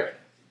 Okay.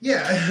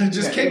 Yeah,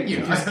 just kick you.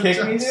 Just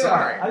kick me, dude.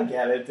 Sorry. I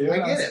get it, dude. I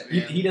get it,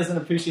 man. He doesn't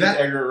appreciate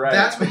Edgar Wright.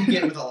 That's what you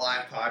get with a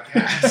live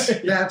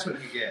podcast. That's what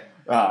you get.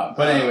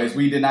 But anyways,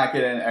 we did not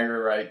get an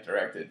Edgar Wright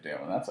directed Doom,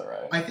 and that's all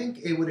right. I think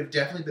it would have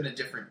definitely been a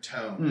different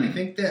tone. I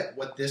think that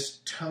what this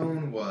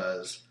tone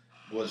was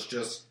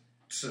just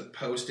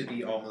supposed to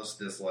be almost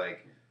this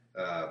like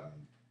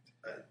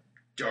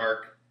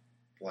dark,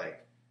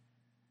 like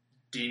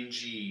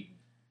dingy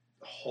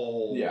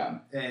hole. Yeah.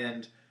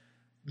 And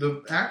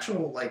the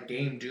actual like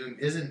game Doom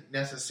isn't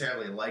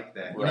necessarily like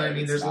that. You know what I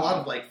mean? There's a lot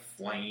of like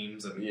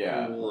flames and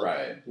cool.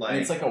 Right. Like, and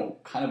it's like a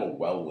kind of a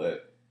well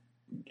lit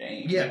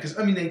game. Yeah, because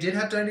I mean they did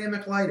have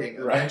dynamic lighting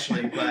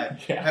eventually,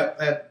 but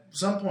at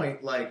some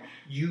point, like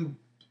you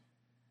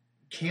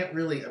can't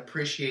really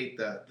appreciate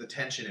the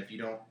tension if you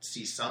don't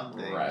see some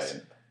things.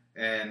 Right.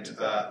 And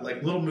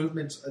like little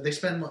movements,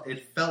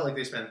 it felt like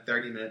they spent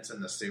 30 minutes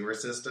in the sewer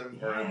system,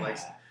 or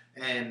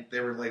and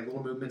there were like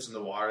little movements in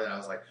the water that I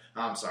was like,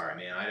 oh, I'm sorry,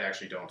 man, I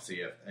actually don't see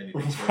if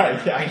anything's going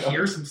on. I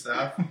hear some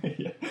stuff.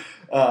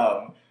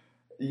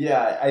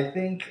 Yeah, I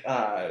think,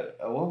 what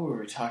were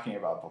we talking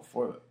about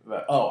before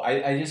that? Oh,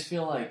 I just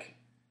feel like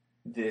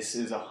this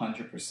is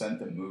 100%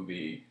 the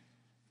movie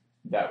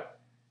that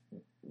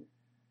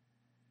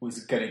was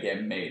going to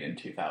get made in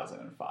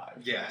 2005.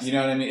 Yes. You know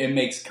what I mean? It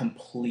makes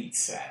complete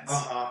sense.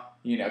 Uh-huh.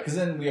 You know, because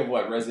then we have,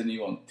 Resident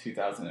Evil in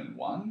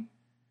 2001?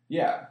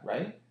 Yeah,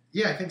 right?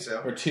 Yeah, I think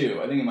so. Or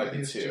 2. I think it might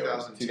be 2.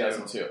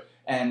 2002.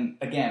 And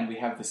again, we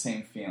have the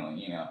same feeling,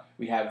 you know.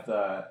 We have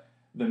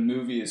the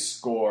movie is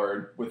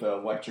scored with an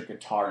electric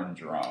guitar and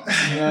drums.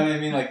 You know what I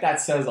mean? Like,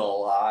 that says a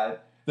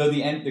lot. Though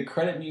the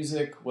credit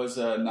music was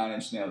a Nine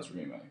Inch Nails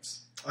remix.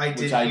 I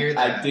did hear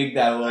that. I dig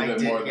that a little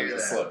bit more than the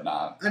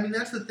Slipknot. I mean,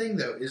 that's the thing,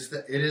 though, is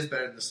that it is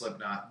better than the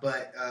Slipknot.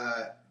 But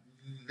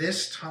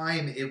this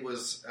time it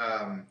was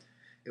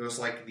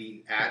like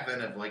the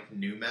advent of like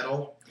nu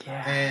metal.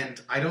 Yeah.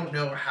 And I don't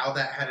know how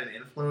that had an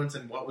influence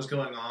in what was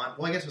going on.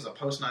 Well, I guess it was a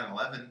post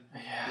 9/11.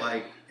 Yeah.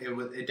 Like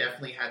it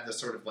definitely had this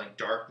sort of like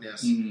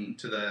darkness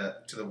to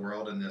the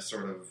world and this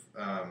sort of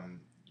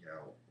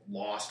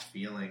lost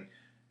feeling.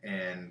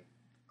 And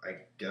I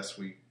guess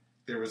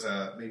there was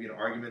maybe an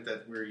argument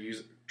that we're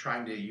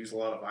trying to use a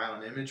lot of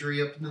violent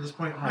imagery up to this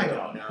point. I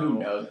don't know. Who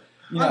knows?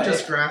 I'm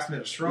just grasping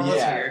at straws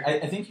here.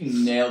 I think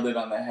you nailed it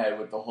on the head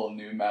with the whole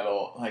nu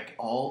metal. Like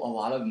a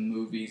lot of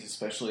movies,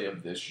 especially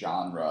of this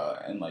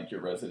genre, and like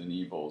your Resident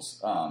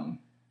Evils,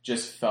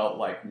 just felt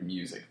like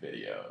music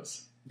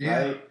videos.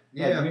 Yeah, right?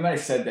 yeah. Like, we might have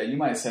said that. You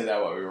might have said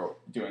that while we were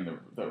doing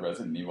the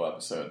Resident Evil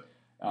episode.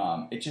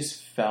 It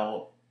just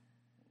felt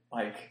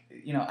like,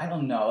 I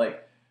don't know,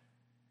 like.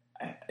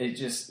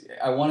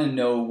 I want to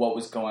know what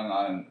was going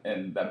on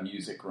in that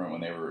music room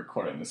when they were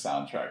recording the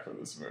soundtrack for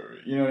this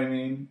movie. You know what I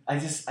mean? I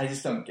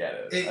just don't get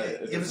it.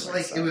 It was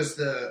like sense. It was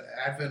the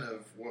advent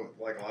of what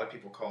like a lot of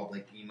people called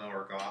like emo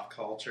or goth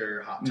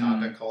culture, hot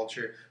topic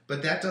culture.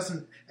 But that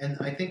doesn't. And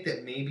I think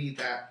that maybe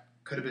that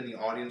could have been the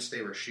audience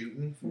they were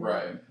shooting for.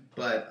 Right.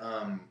 But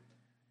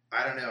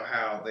I don't know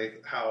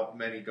how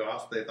many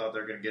goths they thought they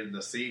were going to get in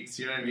the seats.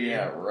 You know what I mean?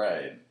 Yeah.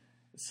 Right.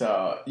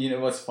 So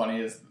what's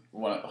funny is.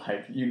 When,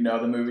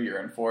 the movie you're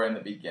in for in the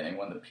beginning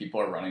when the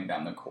people are running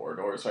down the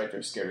corridors, right?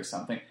 They're scared of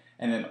something,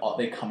 and then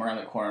they come around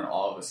the corner, and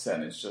all of a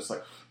sudden it's just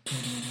like,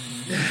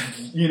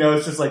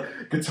 it's just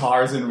like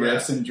guitars and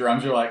riffs and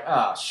drums. You're like,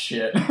 ah,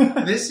 shit.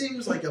 This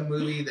seems like a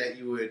movie that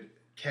you would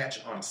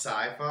catch on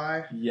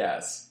Sci-Fi.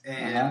 Yes,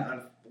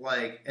 and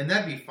and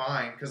that'd be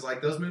fine because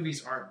like those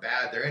movies aren't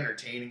bad. They're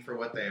entertaining for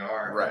what they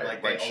are. Right,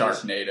 and, like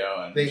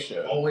Sharknado and they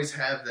always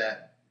have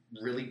that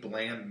really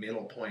bland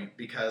middle point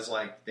because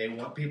like they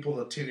want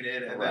people to tune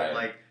in and then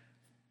like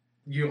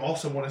you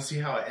also want to see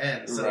how it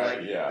ends. So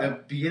the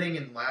beginning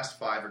and last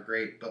 5 are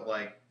great, but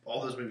like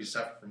all those movies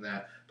suffer from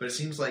that. But it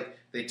seems like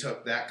they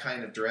took that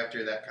kind of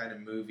director, that kind of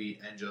movie,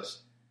 and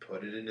just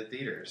put it into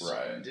theaters.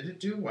 Right. Did it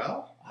do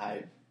well?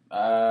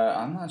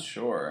 I'm not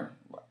sure.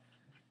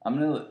 Why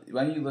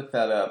don't you look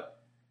that up,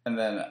 and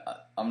then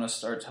I'm gonna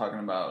start talking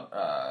about.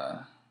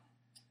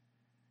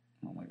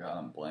 Oh my god,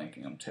 I'm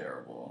blanking. I'm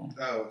terrible.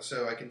 Oh,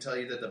 so I can tell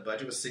you that the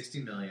budget was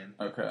 $60 million.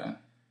 Okay.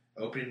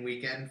 Opening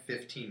weekend,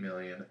 $15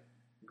 million.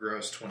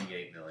 Gross,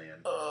 $28 million.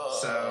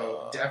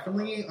 So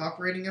definitely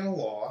operating at a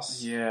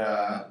loss.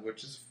 Yeah.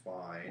 Which is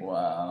fine.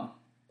 Wow.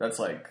 That's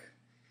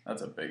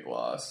a big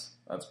loss.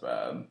 That's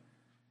bad.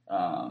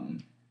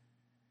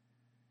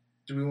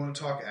 Do we want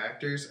to talk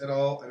actors at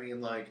all? I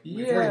mean, like,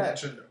 we've already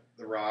mentioned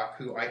The Rock,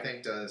 who I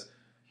think does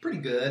pretty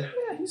good.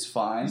 Yeah, he's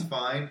fine. He's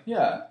fine.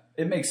 Yeah,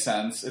 it makes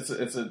sense.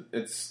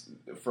 It's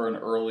for an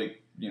early,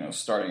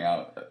 starting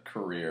out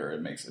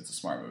career. It's a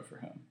smart move for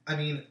him. I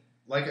mean,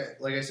 like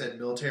I said,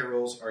 military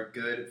roles are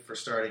good for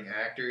starting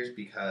actors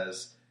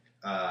because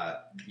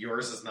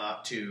yours is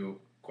not too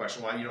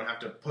questionable. You don't have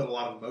to put a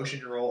lot of emotion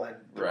in your role, and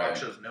The Rock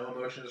shows no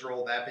emotion in his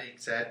role. That being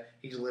said,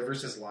 he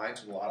delivers his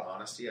lines with a lot of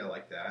honesty. I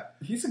like that.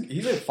 He's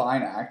a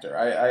fine actor.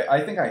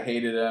 I think I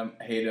hated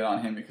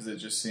on him because it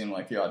just seemed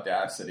like the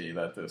audacity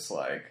that this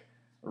like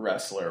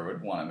wrestler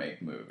would want to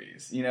make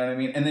movies. You know what I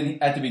mean? And then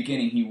at the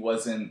beginning,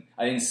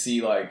 I didn't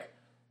see like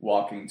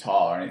Walking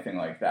Tall or anything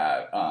like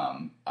that.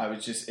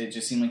 It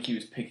just seemed like he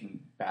was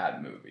picking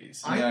bad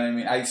movies. You know what I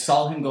mean? I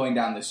saw him going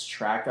down this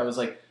track. I was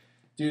like,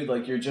 dude,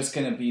 like you're just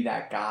gonna be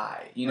that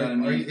guy. You know what I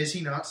mean? Is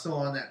he not still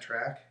on that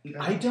track,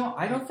 Kevin?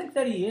 I don't think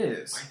that he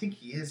is. I think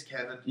he is,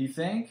 Kevin. You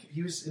think?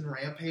 He was in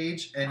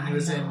Rampage, and he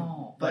was in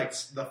like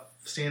the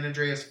San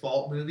Andreas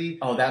Fault movie.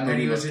 Oh, that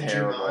movie was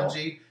terrible.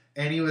 Jumanji.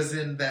 And he was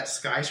in that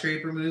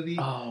Skyscraper movie.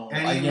 Oh,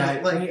 and he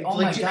was like,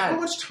 my God. How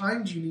much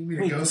time do you need me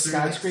to go through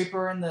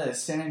Skyscraper and the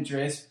San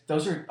Andreas,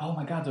 those are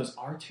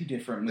two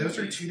different movies.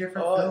 Those are two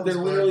different films. They're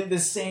literally the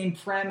same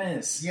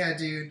premise. Yeah,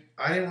 dude.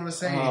 I didn't want to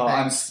say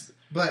anything.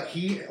 But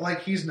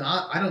he's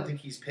not, I don't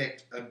think he's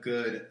picked a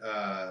good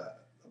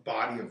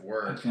body of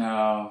work.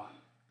 No.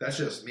 That's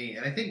just me.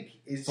 And I think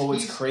But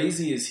what's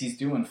crazy is he's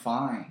doing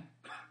fine.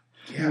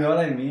 Yeah. You know what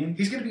I mean?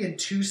 He's going to be in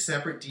 2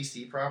 separate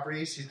DC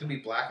properties. He's going to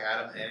be Black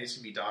Adam and he's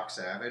going to be Doc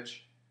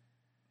Savage.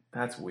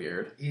 That's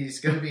weird.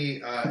 He's going to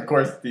be... of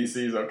course,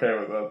 DC's okay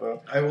with that,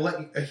 though. I will let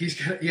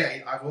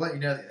you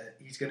know that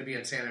he's going to be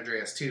in San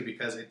Andreas, too,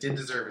 because it did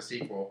deserve a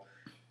sequel.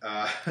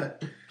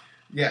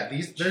 Yeah,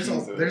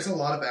 there's a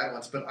lot of bad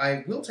ones, but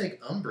I will take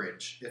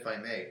umbrage, if I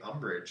may,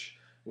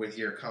 with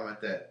your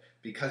comment that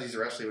because he's a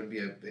wrestler, he would be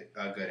a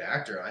good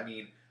actor. I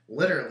mean,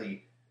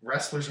 literally...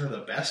 Wrestlers are the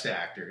best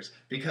actors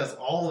because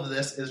all of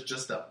this is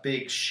just a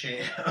big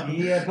sham.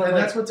 Yeah, but and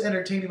that's what's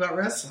entertaining about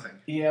wrestling.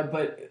 Yeah,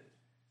 but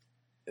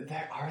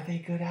are they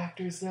good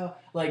actors though?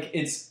 Like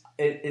it's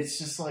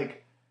just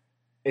like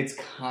it's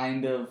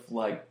kind of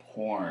like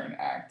porn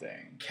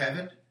acting.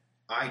 Kevin,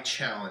 I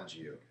challenge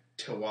you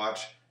to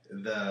watch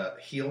the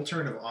heel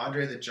turn of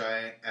Andre the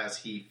Giant as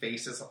he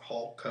faces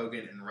Hulk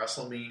Hogan in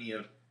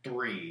WrestleMania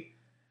 3,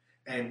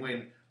 and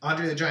when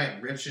Andre the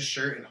Giant rips his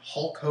shirt and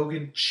Hulk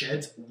Hogan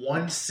sheds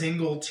one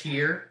single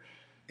tear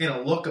in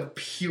a look of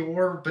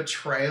pure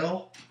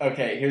betrayal.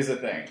 Okay, here's the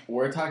thing.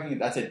 We're talking,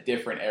 that's a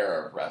different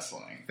era of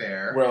wrestling.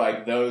 Fair. Where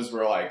like those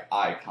were like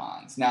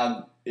icons.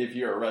 Now, if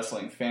you're a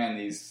wrestling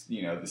fan,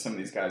 some of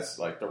these guys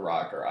like The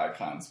Rock are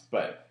icons,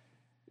 but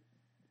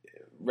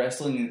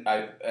wrestling,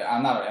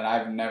 I'm not, and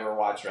I've never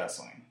watched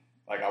wrestling.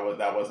 Like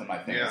that wasn't my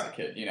thing as a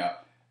kid,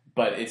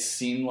 But it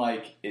seemed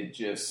like it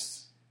just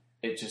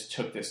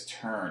took this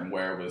turn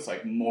where it was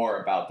like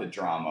more about the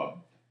drama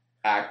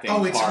acting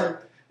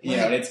part.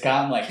 And it's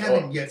gotten like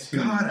Kevin,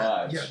 too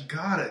much. You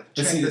gotta.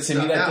 But see, to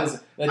me,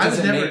 that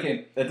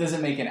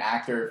doesn't make an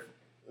actor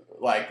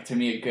like, to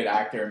me, a good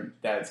actor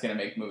that's going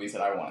to make movies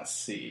that I want to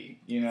see.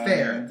 Fair. What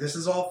I mean? This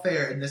is all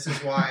fair, and this is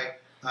why.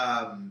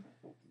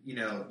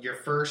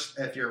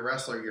 If you're a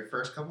wrestler, your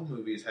first couple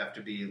movies have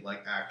to be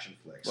like action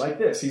flicks. Like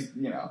this,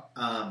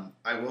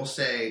 I will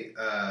say,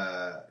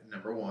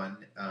 number one,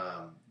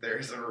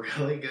 there's a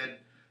really good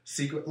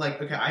sequence.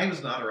 Like, okay, I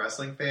was not a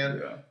wrestling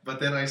fan, but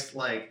then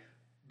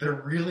they're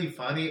really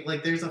funny.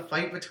 Like, there's a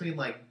fight between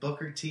like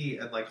Booker T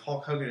and like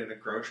Hulk Hogan in a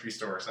grocery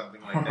store or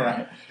something like that,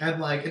 right. And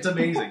like it's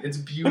amazing. It's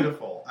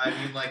beautiful. I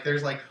mean, like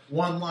there's like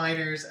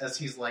one-liners as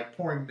he's like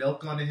pouring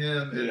milk on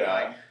him, and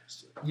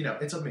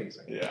it's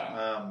amazing.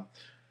 Yeah.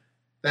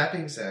 That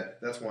being said,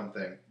 that's one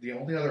thing. The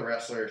only other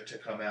wrestler to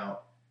come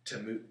out to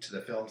move to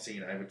the film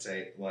scene, I would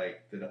say,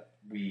 like that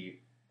we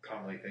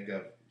commonly think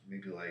of,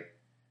 maybe like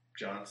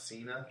John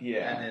Cena,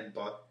 and then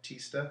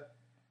Bautista,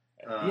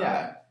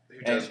 who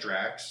does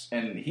Drax,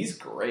 and he's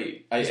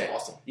great. He's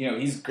awesome.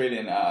 He's great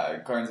in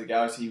Guardians of the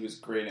Galaxy. He was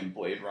great in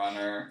Blade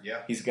Runner.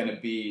 Yeah, he's gonna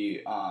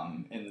be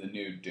in the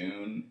new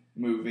Dune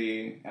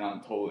movie, and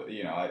I'm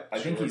totally, I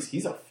think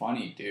he's a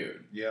funny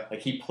dude. Yeah, like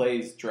he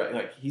plays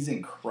like he's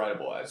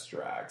incredible as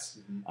Drax.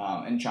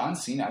 Mm-hmm. And John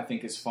Cena, I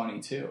think, is funny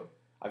too.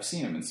 I've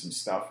seen him in some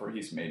stuff where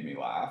he's made me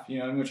laugh,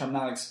 which I'm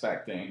not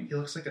expecting. He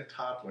looks like a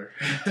toddler,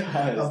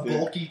 a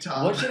bulky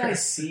toddler. What did I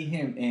see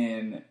him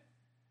in?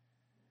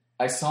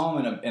 I saw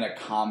him in a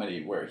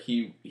comedy where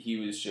he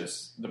was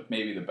just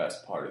maybe the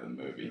best part of the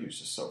movie. He was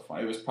just so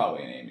funny. It was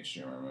probably an Amy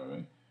Schumer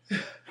movie.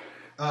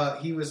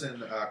 He was in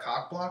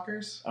Cock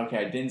Blockers. Okay,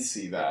 I didn't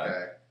see that.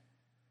 Okay.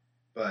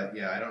 But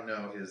yeah, I don't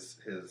know his.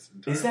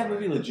 Is that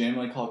movie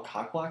legitimately called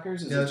Cock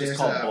Blockers? Is it just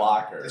called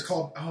Blockers? It's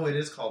called. Oh, it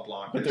is called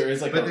Blockers. But there is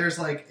there's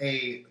like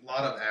a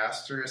lot of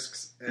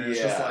asterisks, and it's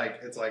just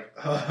like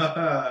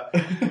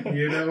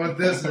you know what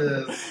this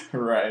is,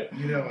 right?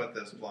 You know what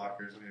this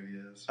Blockers movie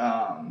is.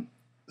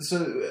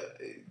 So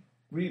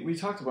we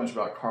talked a bunch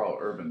about Karl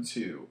Urban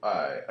too.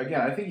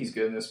 Again, I think he's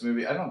good in this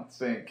movie. I don't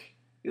think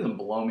he doesn't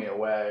blow me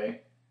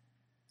away.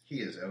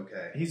 He is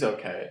okay. He's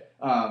okay.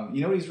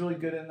 You know what he's really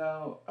good in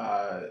though?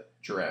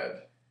 Dredd.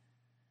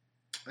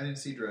 I didn't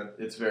see Dredd.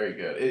 It's very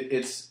good.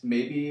 It's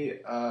maybe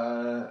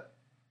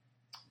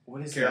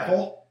what is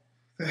Careful?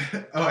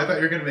 That? Oh, I thought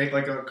you were going to make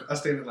like a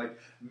statement like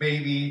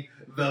maybe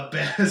the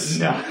best.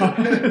 No,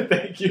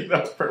 thank you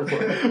though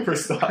for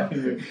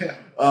stopping me. Yeah.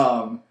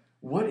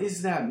 What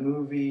is that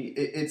movie?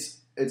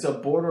 It's a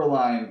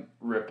borderline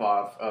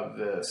ripoff of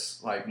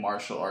this like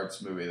martial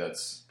arts movie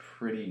that's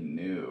pretty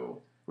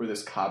new, where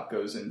this cop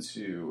goes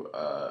into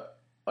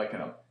like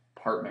an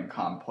apartment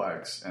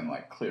complex and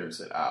like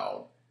clears it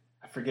out.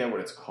 I forget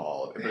what it's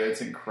called, but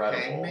it's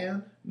incredible.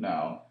 Hangman?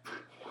 No.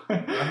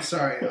 I'm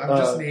sorry. I'm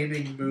just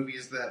naming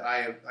movies that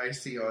I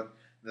see on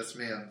this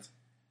man's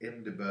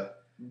IMDb.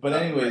 But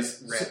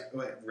anyways,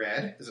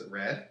 Red? Is it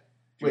Red?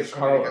 Wait,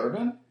 Karl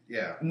Urban?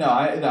 Yeah. No,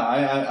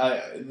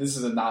 I this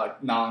is a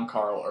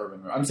non-Karl Urban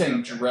movie. I'm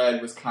saying okay.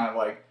 Dredd was kind of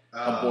like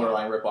a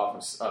borderline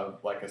ripoff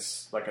of like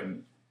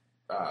an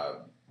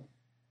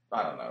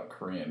I don't know,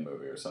 Korean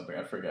movie or something.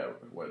 I forget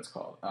what it's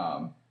called.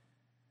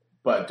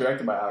 But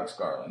directed by Alex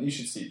Garland. You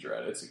should see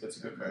Dredd. It's a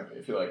good movie.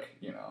 If you like,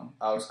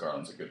 Alex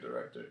Garland's a good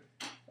director.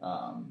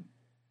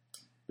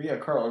 But yeah,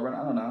 Karl Urban,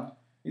 I don't know.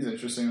 He's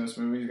interesting in this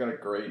movie. He's got a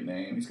great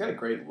name. He's got a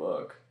great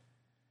look.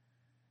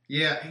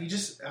 Yeah,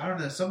 I don't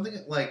know,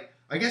 something like,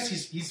 I guess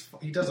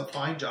he does a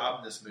fine job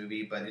in this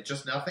movie, but it's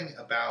just nothing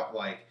about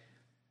like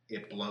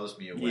it blows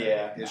me away.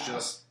 Yeah, it's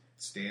just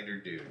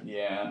standard dude.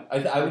 Yeah,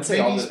 I would say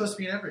maybe he's supposed to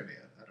be an everyman.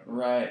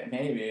 Right,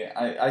 maybe.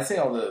 I say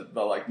all the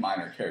like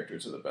minor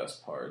characters are the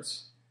best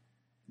parts.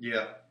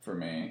 Yeah, for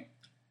me.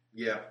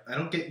 Yeah,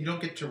 you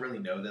don't get to really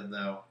know them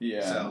though.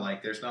 Yeah. So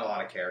like, there's not a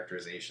lot of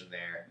characterization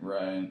there.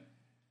 Right.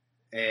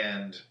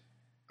 And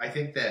I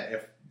think that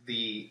if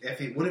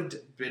it would have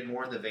been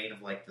more in the vein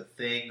of like The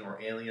Thing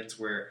or Aliens,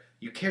 where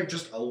you care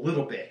just a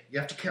little bit, you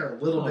have to care a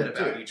little bit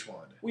about each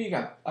one. Well,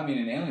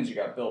 in Aliens you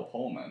got Bill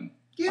Pullman.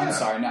 Yeah. I'm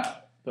sorry, no.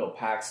 Bill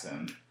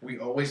Paxton. We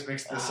always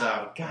mix this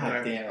up.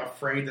 God damn it. I'm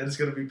afraid that it's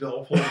going to be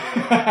Bill Pullman.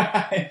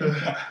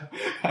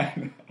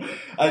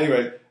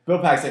 Anyway, Bill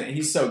Paxton,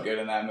 he's so good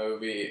in that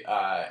movie.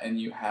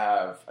 And you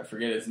have, I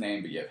forget his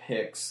name, but you have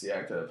Hicks, the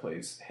actor that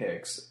plays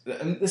Hicks.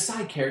 The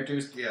side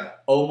characters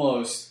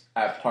almost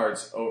at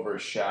parts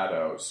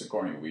overshadow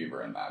Sigourney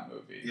Weaver in that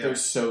movie. Yeah. They're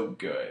so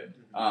good.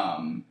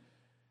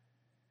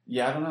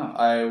 Yeah, I don't know.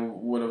 I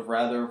would have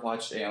rather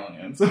watched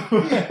Aliens.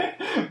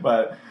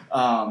 But,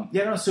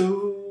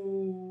 so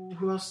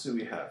who else do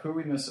we have? Who are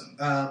we missing?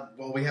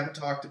 Well, we haven't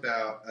talked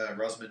about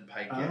Rosamund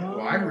Pike yet.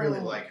 Well, I really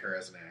like her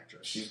as an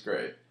actress. She's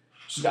great.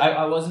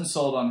 I wasn't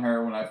sold on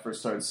her when I first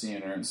started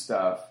seeing her and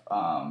stuff,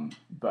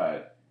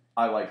 but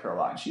I like her a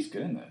lot. And she's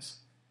good in this.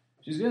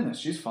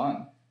 She's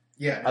fun.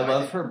 Yeah. I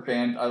love her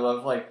band. I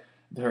love like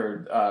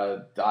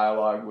her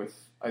dialogue with,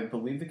 I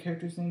believe the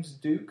character's name's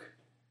Duke.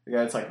 The guy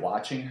that's like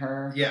watching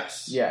her.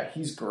 Yes. Yeah,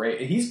 he's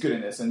great. He's good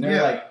in this. And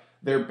they're like,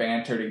 their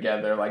banter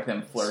together, like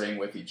them flirting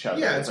with each other.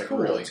 Yeah, it's like cool.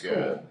 Really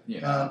good.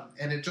 Cool.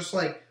 And it just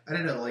like, I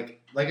don't know,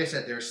 like I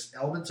said, there's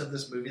elements of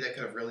this movie that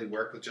could have really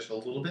worked with just a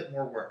little bit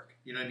more work.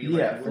 You know what I mean?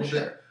 Like a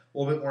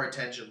little bit more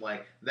attention.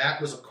 Like that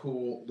was a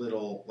cool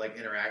little like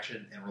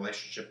interaction and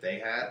relationship they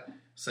had.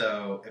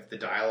 So if the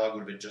dialogue would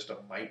have been just a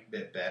mite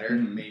bit better,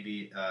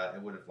 maybe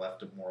it would have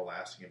left a more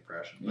lasting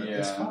impression. But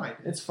it's fine.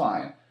 It's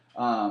fine.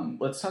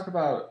 Let's talk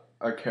about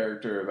a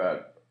character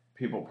that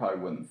people probably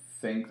wouldn't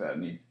think that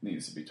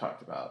needs to be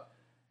talked about.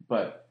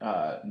 But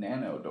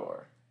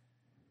Nanodor.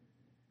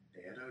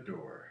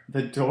 Nanodor.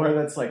 The door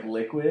that's like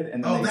liquid.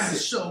 And then that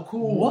is so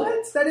cool.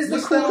 What? That is the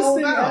coolest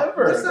thing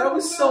ever. That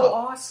was so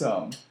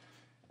awesome.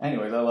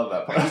 Anyways, I love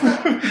that part.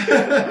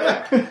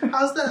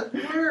 How's that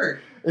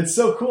work? It's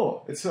so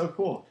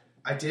cool.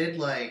 I did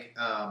like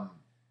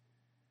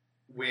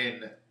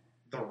when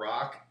The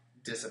Rock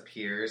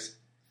disappears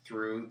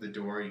through the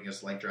door and he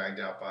gets like dragged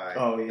out by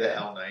the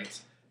Hell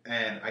Knights.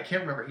 And I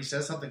can't remember. He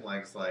says something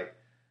like,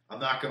 I'm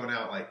not going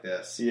out like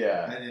this.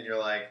 Yeah. And then you're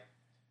like,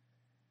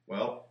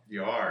 well,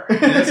 you are. And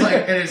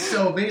it's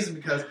so amazing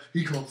because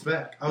he comes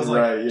back. I was don't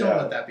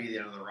let that be the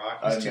end of The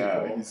Rock. He's too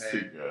cool. He's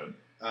too good.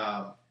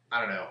 I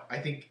don't know. I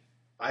think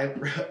I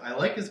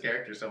like his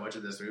character so much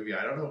in this movie.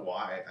 I don't know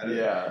why.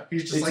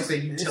 He's just like the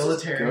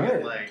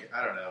utilitarian. Like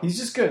I don't know. He's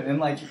just good, and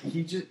like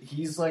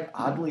he's like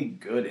oddly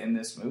good in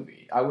this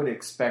movie. I would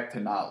expect to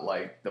not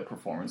like the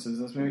performances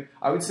in this movie.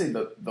 I would say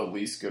the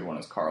least good one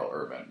is Karl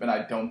Urban, but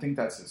I don't think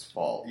that's his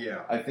fault.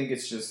 Yeah, I think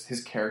it's just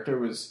his character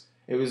was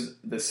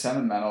the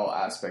sentimental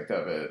aspect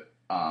of it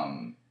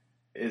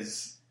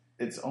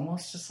it's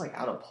almost just like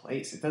out of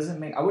place. It doesn't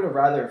make. I would have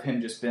rather have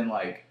him just been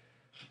like,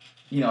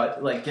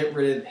 like get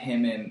rid of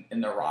him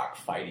and The Rock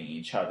fighting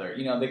each other.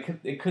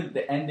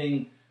 The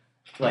ending,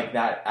 like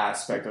that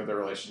aspect of the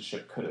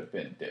relationship could have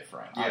been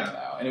different. I don't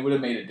know, and it would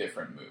have made a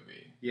different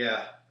movie.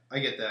 Yeah, I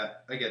get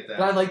that. But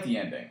I like the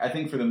ending. I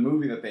think for the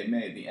movie that they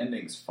made, the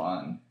ending's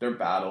fun. Their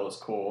battle is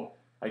cool.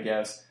 I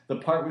guess the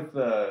part with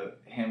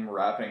him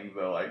wrapping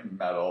the like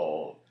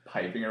metal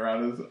piping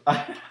around his.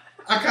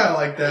 I kind of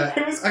like that.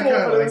 It was cool,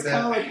 but it was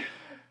kind of like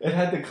it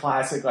had the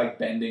classic like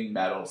bending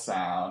metal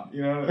sound.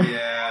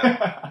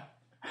 Yeah.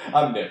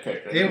 I'm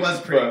nitpicking. It was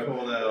pretty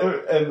cool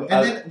though. And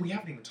then we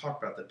haven't even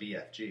talked about the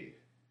BFG.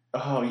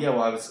 Oh yeah,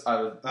 well I was.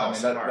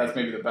 That's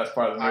maybe the best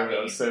part of the movie.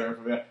 I was saving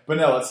from there. But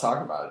no, let's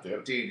talk about it,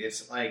 dude. Dude,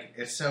 it's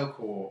so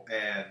cool.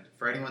 And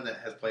for anyone that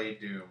has played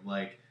Doom,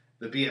 like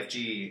the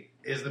BFG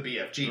is the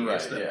BFG. Right,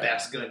 it's the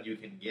best gun you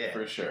can get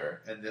for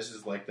sure. And this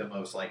is like the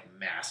most like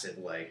massive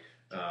like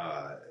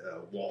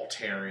wall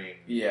tearing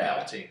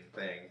melting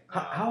thing.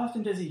 How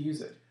often does he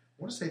use it?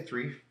 I want to say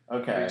three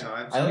times.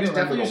 I only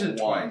definitely used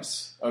it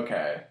once.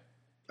 Okay.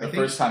 The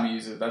first time he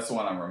uses it, that's the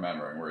one I'm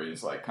remembering, where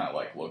he's like kind of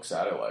like looks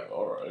at it like,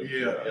 all right.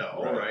 Yeah,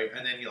 all right.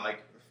 And then he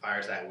like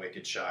fires that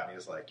wicked shot and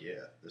he's like,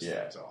 this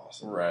thing's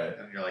awesome. Right.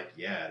 And you're like,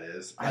 yeah, it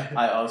is.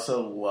 I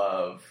also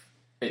love,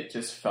 it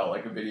just felt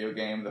like a video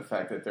game, the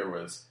fact that there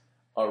was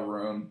a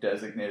room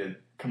designated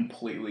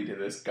completely to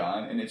this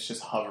gun and it's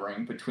just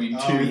hovering between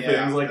two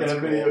things like in a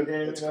video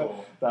game. That's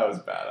cool. That was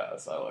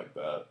badass. I like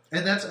that.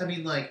 And that's,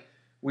 like,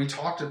 we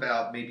talked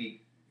about maybe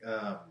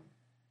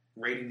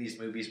rating these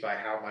movies by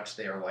how much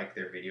they are like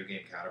their video game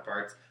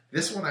counterparts.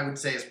 This one, I would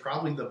say, is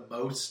probably the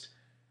most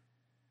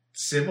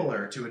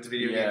similar to its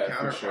video game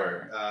counterpart.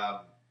 Sure.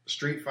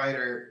 Street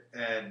Fighter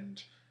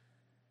and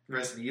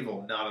Resident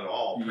Evil, not at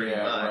all, pretty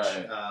much.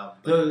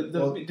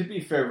 Right. To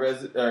be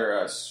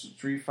fair,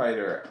 Street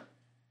Fighter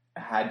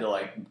had to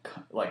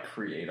like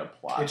create a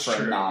plot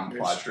for a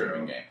non-plot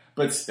driven game,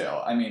 but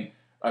still, I mean,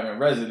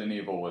 Resident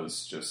Evil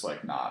was just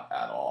like not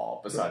at all.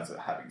 Besides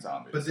having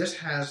zombies, but this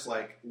has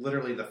like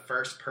literally the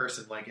first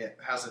person. Like it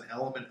has an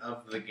element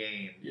of the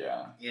game,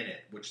 in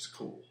it, which is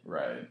cool.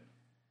 Right.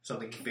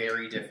 Something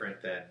very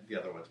different than the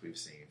other ones we've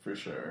seen, for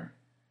sure.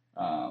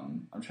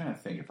 I'm trying to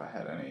think if I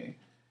had any.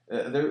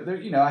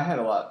 I had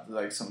a lot,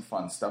 like some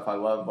fun stuff. I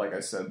love, like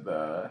I said,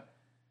 the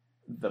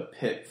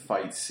pit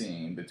fight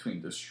scene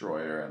between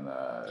Destroyer and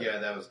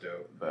that was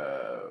dope.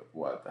 The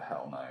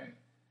Hell Knight.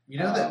 You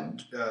know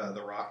that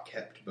The Rock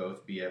kept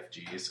both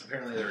BFGs.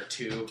 Apparently there were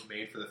two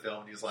made for the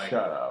film, and he's like,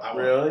 "Shut up, I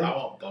really? I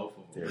want both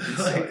of them."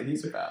 Dude,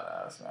 he's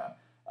badass,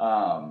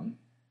 man.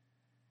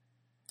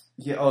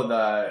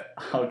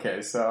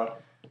 Okay, so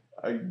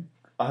I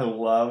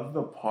love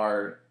the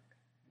part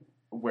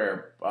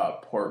where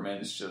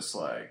Portman's just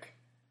like,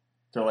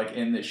 they're like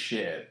in the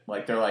shit,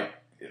 like they're like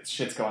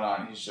shit's going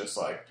on. He's just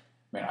like,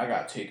 man, I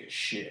gotta take a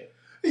shit.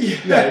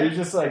 Yeah, he's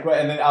just like,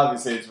 and then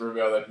obviously it's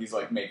revealed that he's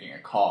like making a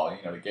call,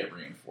 to get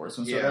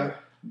reinforcements. Yeah.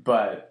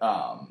 But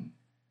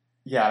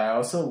I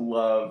also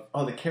love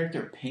the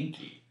character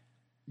Pinky.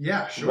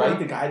 Yeah, sure. Right,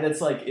 the guy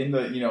that's like in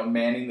the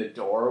manning the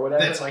door or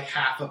whatever. That's like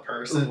half a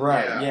person.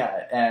 Right.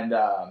 Yeah, and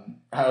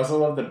I also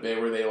love the bit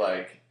where they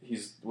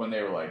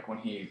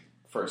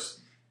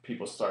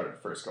people started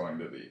going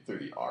through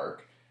the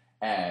arc,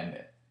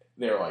 and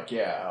they were like,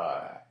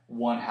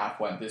 one half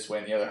went this way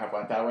and the other half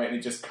went that way, and it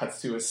just cuts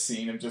to a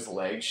scene of just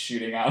legs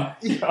shooting out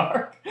the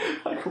arc.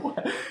 Like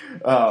what?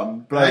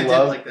 But I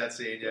did like that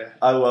scene. Yeah,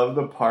 I love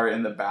the part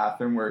in the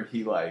bathroom where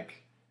he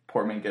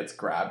Portman gets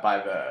grabbed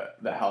by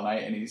the Hell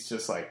Knight, and he's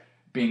just like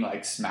being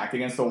like smacked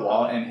against the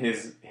wall, and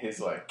his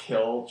like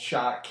kill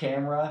shot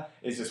camera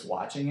is just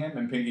watching him,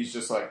 and Pinky's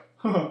just like.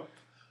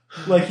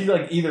 Like he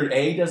either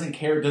A, doesn't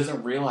care,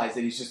 doesn't realize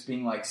that he's just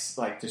being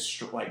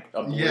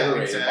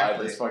obliterated by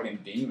this fucking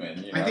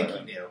demon. I think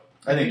he knew.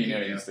 I think he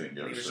knew. He was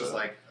just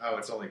like, oh,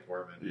 it's only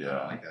Portman. Yeah, I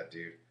don't like that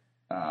dude.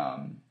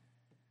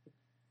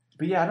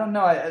 But yeah, I don't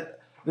know.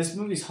 This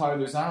movie's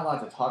hard. There's not a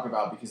lot to talk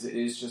about because it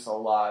is just a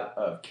lot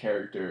of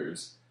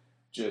characters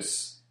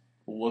just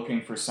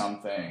looking for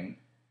something,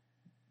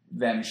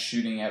 them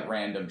shooting at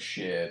random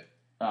shit.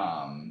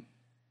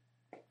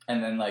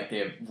 And then,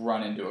 they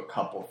run into a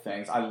couple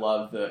things. I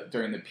love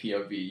during the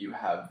POV, you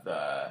have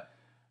the,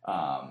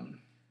 I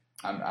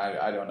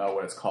don't know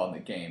what it's called in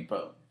the game,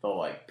 but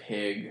the,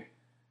 pig.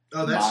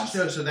 Oh,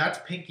 so that's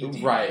Pinky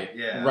Demon. Right.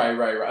 Yeah.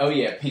 Right. Oh,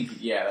 yeah, Pinky.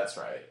 Yeah, that's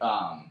right.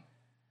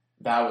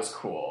 That was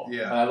cool.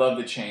 Yeah. And I love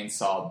the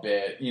chainsaw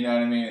bit, you know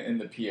what I mean, in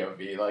the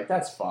POV.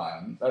 That's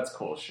fun. That's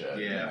cool shit.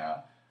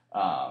 Yeah.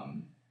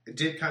 It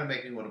did kind of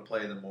make me want to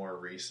play the more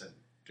recent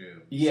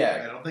Doom.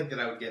 Yeah. I don't think that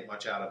I would get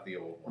much out of the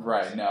old ones.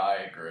 Right, no,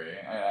 I agree.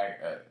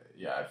 I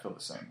feel the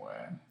same way.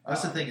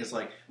 That's the thing is,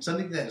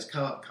 something that has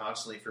come up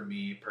constantly for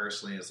me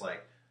personally is, I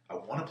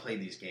want to play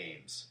these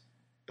games,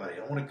 but I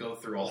don't want to go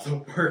through all the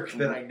work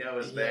that I know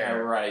is there.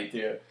 Yeah, right,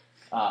 dude.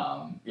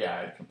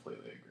 I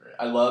completely agree.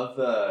 I love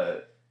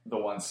the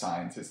one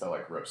scientist that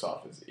like rips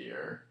off his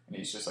ear and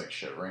he's just like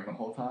shivering the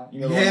whole time.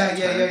 You know,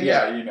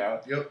 yeah. You know,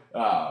 Yep.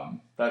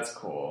 That's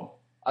cool.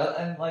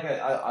 I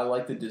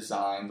like the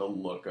design, the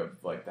look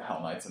of like the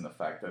Hell Knights, and the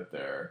fact that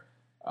they're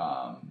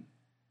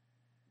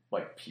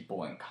like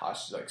people in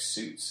costumes, like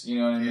suits. You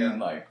know what I mean?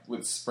 Like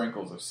with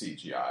sprinkles of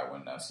CGI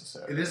when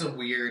necessary. It is a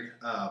weird,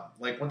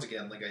 like once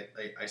again, like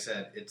I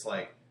said, it's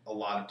like a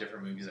lot of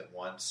different movies at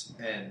once,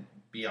 and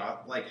beyond,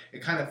 like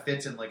it kind of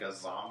fits in like a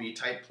zombie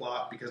type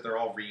plot because they're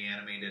all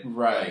reanimated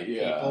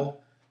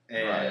people,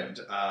 and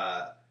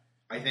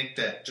I think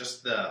that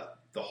just the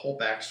whole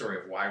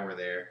backstory of why we're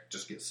there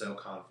just gets so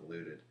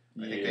convoluted.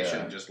 I think they should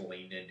have just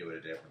leaned into it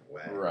a different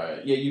way.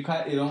 Right. Yeah,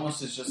 it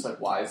almost is just like,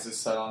 why is this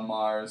set on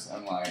Mars?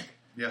 And like,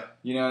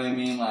 you know what I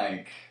mean?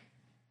 Like,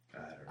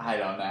 I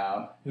don't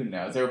know. Who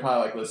knows? They were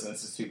probably like, listen,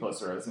 this is too close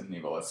to Resident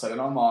Evil. Let's set it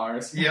on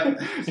Mars. Yep.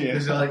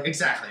 Because they're like,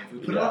 exactly. If we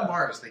put it on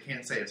Mars, they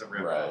can't say it's a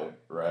rip-off.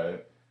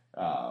 Right.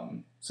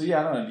 So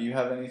yeah, I don't know. Do you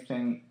have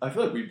anything? I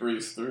feel like we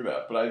breezed through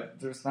that, but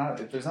there's not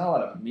a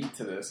lot of meat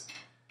to this.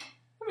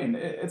 I mean,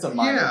 it's a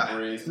minor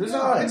breeze. There's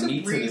not a lot of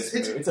meat to this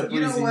movie. It's a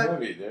breezy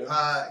movie, dude.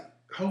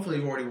 Hopefully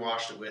you've already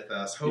watched it with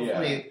us.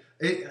 Hopefully,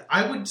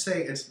 I would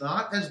say it's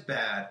not as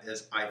bad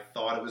as I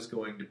thought it was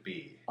going to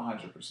be.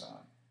 100%.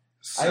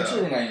 I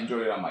actually think I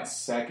enjoyed it on my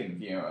second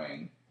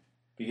viewing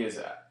because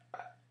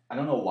I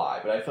don't know why,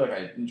 but I feel like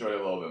I enjoyed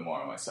it a little bit more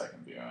on my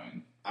second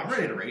viewing. I'm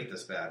ready to rate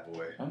this bad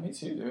boy. Oh, me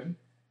too, dude.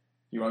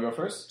 You want to go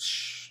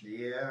first?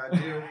 Yeah, I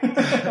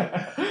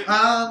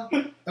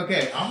do.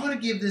 Okay, I'm going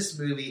to give this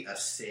movie a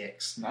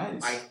 6.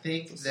 Nice. I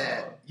think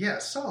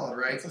solid. Solid,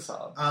 right? It's a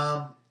solid.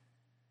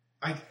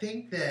 I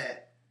think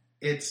that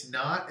it's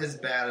not as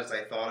bad as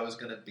I thought it was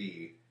going to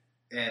be,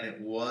 and it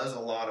was a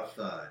lot of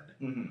fun.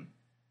 Mm-hmm.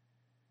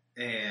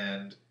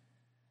 And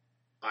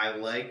I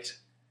liked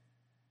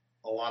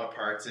a lot of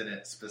parts in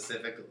it,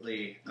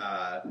 specifically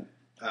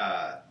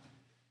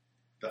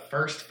the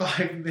first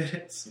 5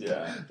 minutes.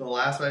 Yeah. The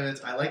last 5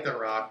 minutes. I like The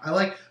Rock.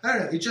 I don't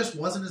know. It just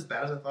wasn't as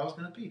bad as I thought it was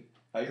going to be.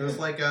 It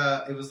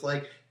was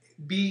like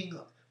being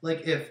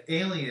like if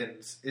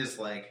Aliens is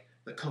like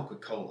the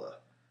Coca-Cola.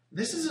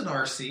 This is an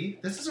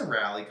RC. This is a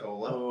Rally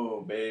Cola.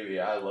 Oh, baby.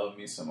 I love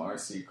me some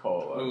RC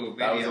Cola. Ooh,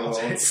 that maybe was I'll a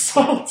little take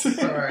salty.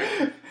 Sorry.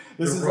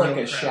 This is like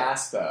a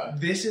Shasta.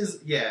 This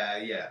is,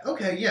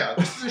 Okay, yeah.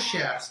 This is a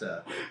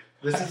Shasta.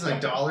 This is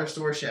a dollar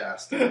store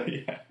Shasta.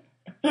 Yeah.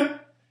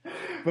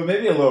 But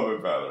maybe a little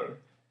bit better.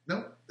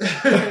 Nope.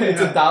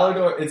 It's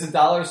a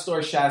dollar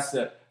store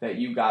Shasta that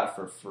you got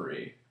for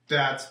free.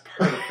 That's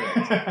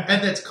perfect.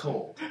 And that's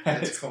cold.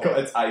 It's cold.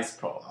 It's ice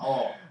cold.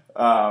 Oh.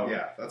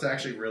 Yeah, that's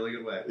actually a really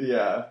good way.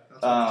 Yeah.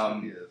 That's what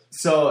this movie is.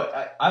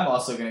 So I'm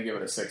also going to give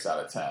it a 6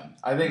 out of 10.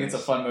 I think it's a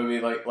fun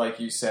movie, like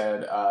you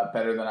said,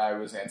 better than I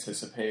was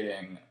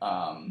anticipating.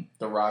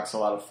 The Rock's a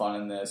lot of fun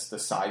in this. The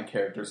side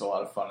character's a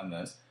lot of fun in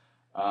this.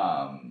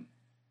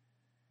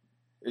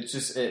 It's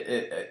just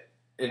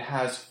it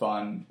has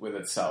fun with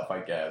itself, I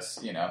guess.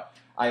 You know,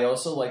 I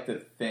also like to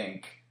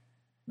think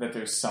that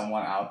there's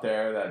someone out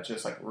there that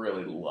just like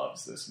really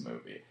loves this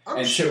movie,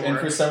 and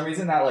for some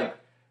reason that like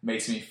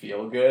makes me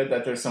feel good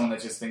that there's someone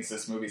that just thinks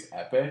this movie's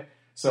epic.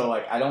 So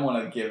like I don't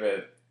want to give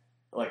it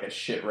like a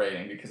shit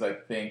rating because I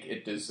think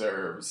it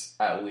deserves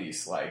at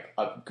least like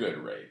a good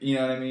rating. You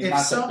know what I mean?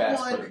 Not the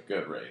best, but a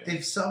good rating.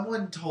 If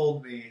someone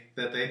told me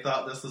that they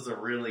thought this was a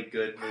really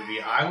good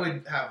movie, I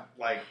would have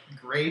like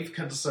grave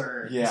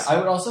concerns. Yeah, I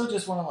would also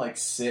just want to like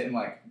sit and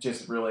like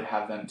just really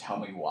have them tell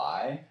me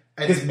why,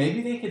 because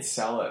maybe they could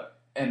sell it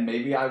and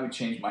maybe I would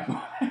change my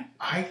mind.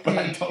 But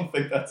I don't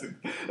think that's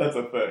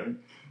a thing.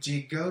 Do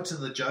you go to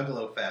the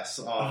Juggalo Fest?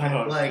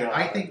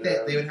 I think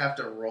that they would have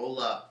to roll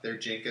up their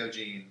Jinko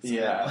jeans.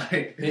 Yeah,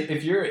 and,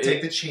 if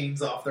take the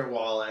chains off their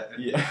wallet.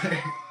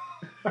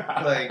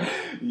 And,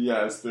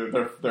 yes,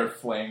 their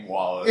flame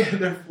wallet. Yeah,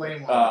 their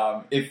flame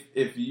wallet.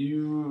 If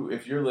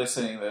you're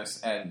listening to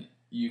this and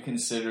you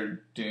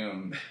consider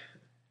Doom,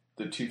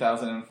 the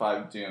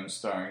 2005 Doom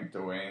starring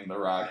Dwayne The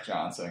Rock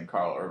Johnson and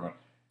Carl Urban,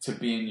 to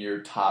be in your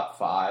top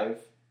 5.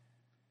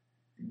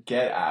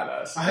 Get at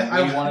us.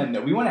 We want to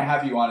know. We want to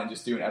have you on and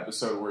just do an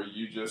episode where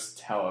you just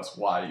tell us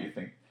why you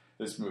think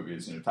this movie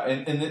is in your top.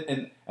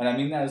 And I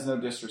mean that as no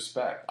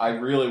disrespect. I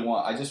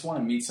just want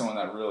to meet someone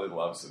that really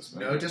loves this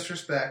movie. No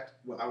disrespect.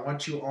 I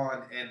want you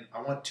on, and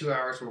I want 2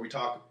 hours where we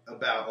talk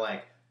about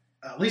like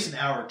at least an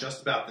hour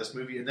just about this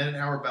movie, and then an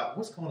hour about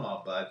what's going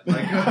on, bud.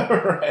 Like,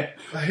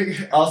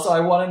 right. Also,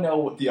 I want to know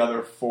what the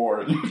other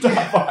 4 in your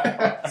top 5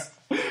 are.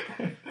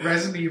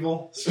 Resident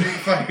Evil, Street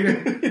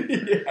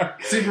Fighter,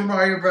 Super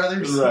Mario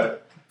Brothers. Right.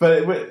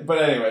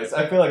 But anyways,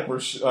 I feel like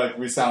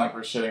we sound like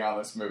we're shitting on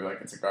this movie like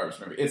it's a garbage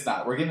movie. It's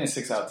not. We're giving it a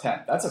 6 out of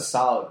 10. That's a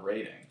solid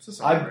rating.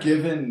 I've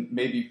given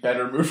maybe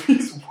better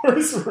movies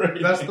worse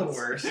ratings. That's the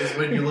worst. Is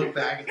when you look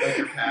back at like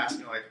your past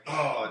and you're like,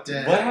 oh,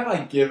 damn. What have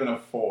I given a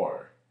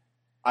 4?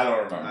 I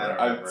don't remember.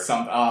 I'll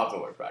have to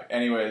look back.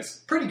 Anyways,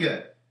 pretty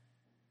good.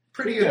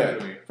 Pretty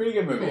good movie. Pretty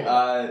good movie.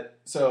 Cool.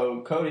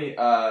 So Cody,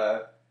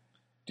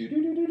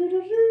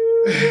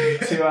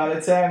 2 out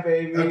of 10,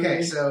 baby.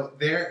 Okay, so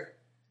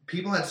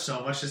People had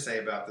so much to say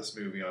about this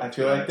movie. I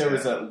feel like there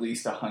was at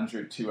least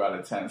 100 2 out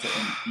of 10s,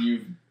 and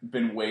you've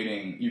been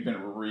reading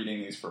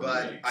these for weeks.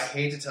 But I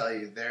hate to tell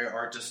you, they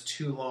are just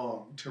too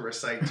long to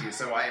recite to you,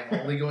 so I am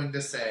only going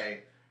to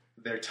say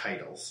their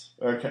titles.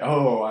 Okay.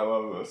 Oh, I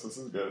love this. This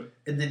is good.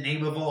 In the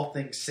name of all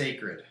things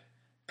sacred,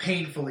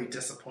 painfully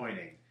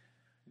disappointing.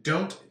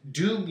 Don't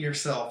doom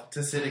yourself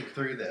to sitting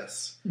through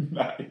this.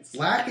 Nice.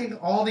 Lacking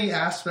all the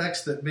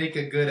aspects that make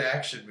a good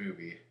action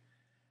movie.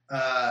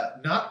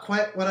 Not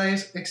quite what I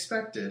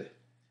expected.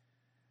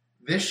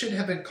 This should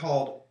have been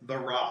called The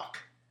Rock,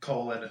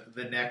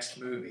 the next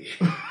movie.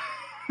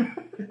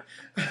 It's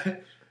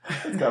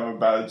kind of a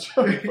bad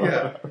joke.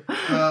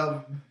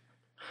 Yeah.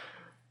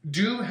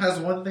 Doom has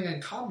one thing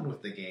in common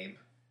with the game,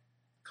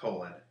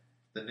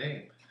 the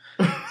name.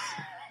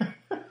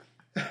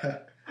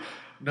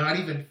 Not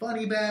even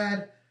funny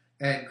bad,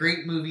 and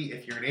great movie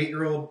if you're an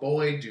 8-year-old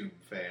boy Doom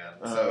fan.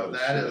 So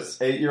that is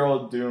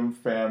 8-year-old Doom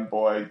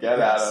fanboy, get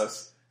at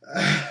us.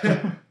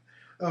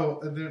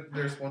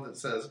 There's one that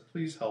says,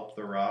 please help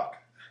The Rock.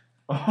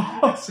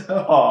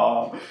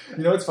 So,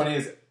 you know what's funny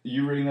is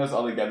you reading those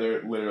all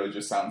together literally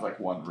just sounds like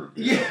one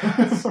review.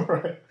 Yes.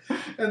 Right.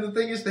 And the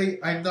thing is,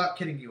 I'm not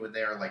kidding you, and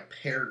they are like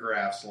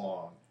paragraphs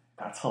long.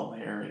 That's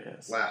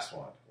hilarious. Last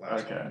one.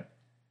 Okay.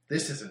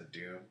 This isn't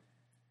Doom.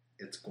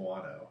 It's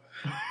Guano.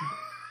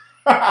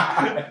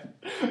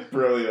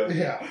 Brilliant.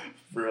 Yeah.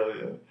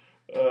 Brilliant.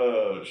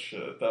 Oh,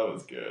 shit. That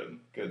was good.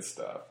 Good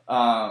stuff.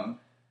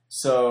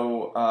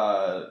 So,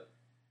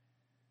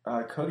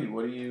 Cody,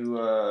 what are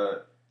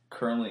you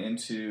currently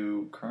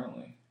into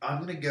currently?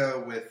 I'm going to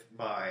go with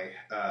my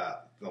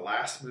the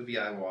last movie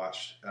I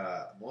watched,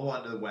 a little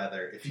under the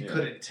weather, if you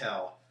couldn't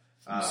tell.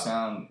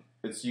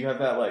 You have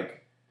that,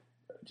 like,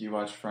 do you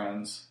watch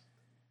Friends?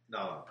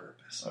 Not on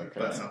purpose, okay.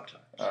 But sometimes.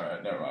 All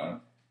right, never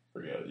mind.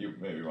 Forget it. You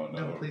maybe won't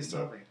know. No, please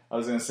tell me. I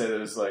was going to say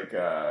there's, like, if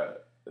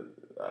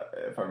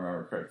I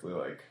remember correctly,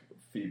 like,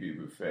 Phoebe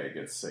Buffay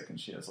gets sick and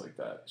she has like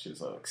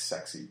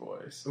sexy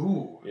voice.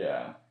 Ooh.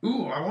 Yeah.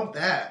 Ooh, I want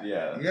that.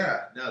 Yeah.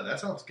 Yeah. No, that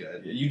sounds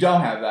good. You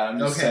don't have that. I'm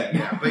just saying.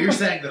 Yeah, but you're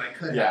saying that I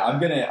could. Yeah, I'm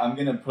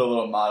gonna put a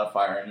little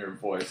modifier in your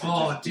voice.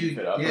 Oh, just dude. Beef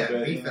it up a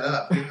bit, beef it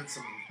up. Give it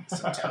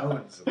some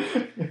tones.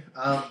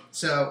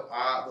 So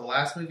the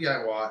last movie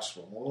I watched,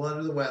 a little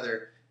under the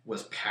weather,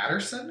 was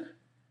Patterson.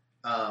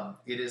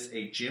 It is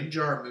a Jim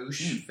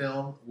Jarmusch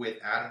film with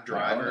Adam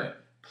Driver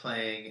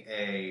playing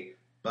a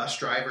bus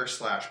driver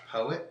 /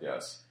 poet.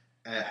 Yes.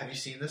 Have you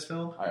seen this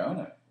film? I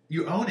own it.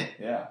 You own it?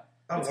 Yeah.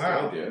 Oh, it's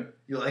wow. good, dude.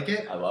 You like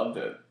it? I loved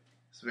it.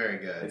 It's very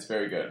good. It's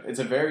very good. It's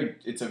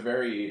a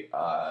very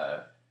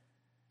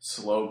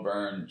slow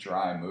burn,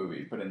 dry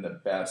movie, but in the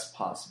best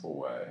possible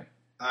way.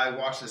 I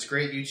watched this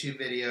great YouTube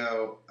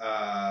video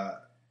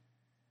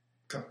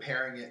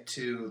comparing it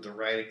to the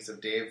writings of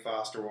Dave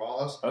Foster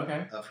Wallace,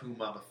 of whom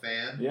I'm a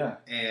fan. Yeah.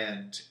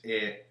 And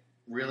it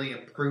really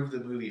improved the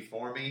movie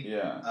for me.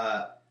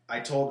 Yeah.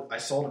 I sold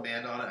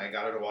Amanda on it. I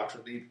got her to watch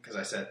with me because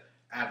I said,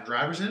 Adam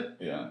Driver's in it.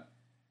 Yeah.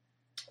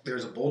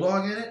 There's a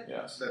bulldog in it.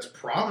 Yes. That's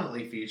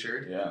prominently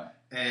featured. Yeah.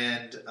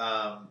 And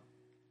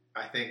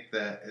I think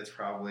that it's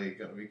probably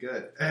going to be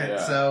good.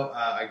 And so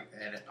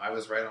I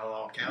was right on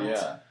all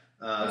counts.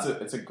 Yeah.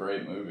 It's a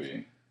great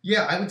movie.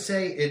 Yeah, I would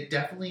say it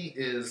definitely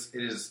is.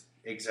 It is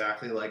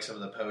exactly like some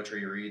of the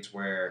poetry reads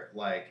where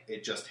like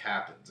it just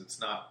happens. It's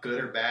not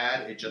good or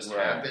bad. It just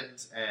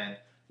happens, and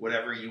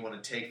whatever you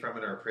want to take from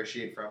it or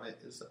appreciate from it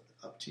is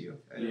up to you.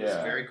 And it's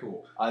very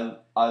cool. I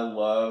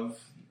love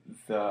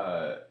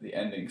the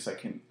ending because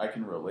I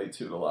can relate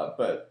to it a lot.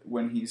 But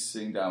when he's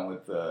sitting down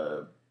with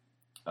the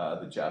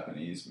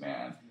Japanese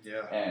man,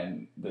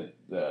 and the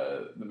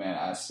man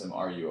asks him,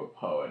 "Are you a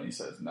poet?" and he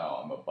says,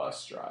 "No, I'm a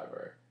bus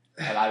driver."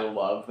 And I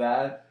love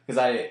that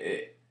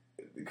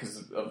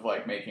because of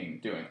like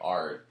doing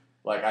art.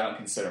 Like I don't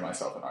consider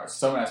myself an artist.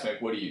 Someone asks me,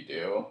 like, "What do you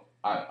do?"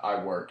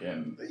 I work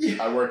in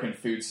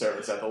food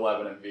service at the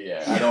Lebanon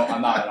VA.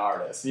 I'm not an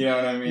artist. You know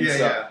what I mean?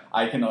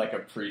 I can like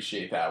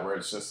appreciate that where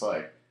it's just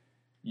like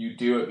you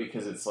do it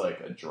because it's like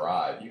a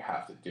drive. You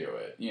have to do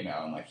it, you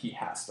know, and like he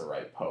has to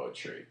write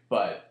poetry.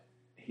 But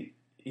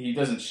he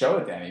doesn't show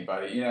it to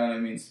anybody, you know what I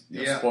mean?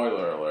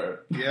 Spoiler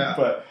alert. Yeah.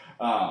 But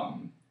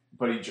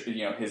he,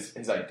 you know,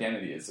 his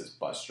identity is this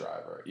bus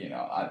driver, you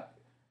know.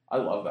 I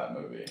love that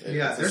movie.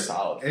 It's a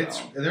solid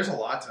film. There's a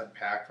lot to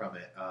unpack from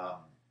it.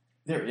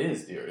 There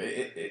is, dude.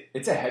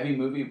 It's a heavy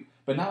movie,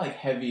 but not like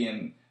heavy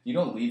and you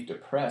don't leave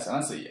depressed.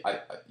 Honestly,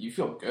 you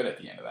feel good at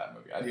the end of that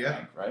movie, I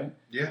think, right?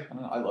 Yeah. I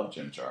don't know, I love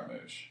Jim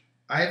Jarmusch.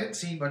 I haven't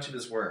seen much of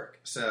his work,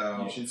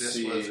 so this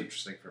was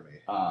interesting for me.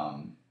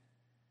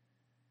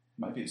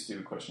 Might be a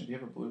stupid question. Do you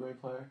have a Blu-ray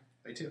player?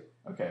 I do.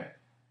 Okay.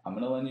 I'm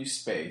going to lend you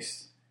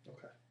Spaced.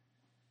 Okay.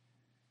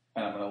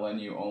 And I'm going to lend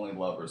you Only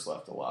Lovers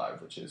Left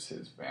Alive, which is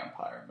his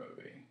vampire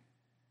movie.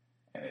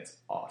 And it's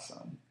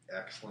awesome.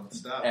 Excellent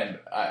stuff. And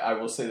I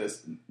will say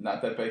this,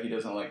 not that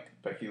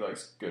Becky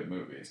likes good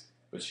movies,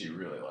 but she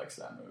really likes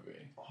that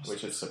movie,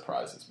 which it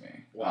surprises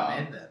me. Well,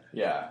 I'm in then.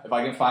 Yeah. If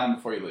I can find him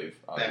before you leave.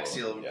 Back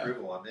seal of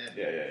approval, I'm in.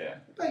 Yeah.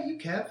 What about you,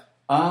 Kev?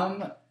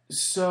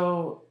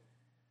 So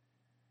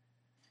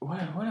what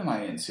am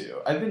I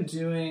into? I'll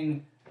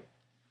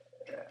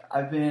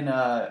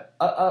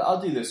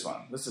do this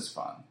one. This is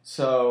fun.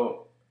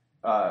 So,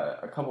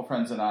 a couple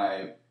friends and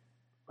I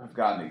have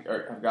gotten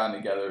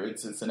together.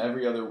 It's an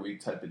every other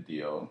week type of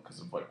deal because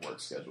of like work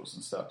schedules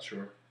and stuff.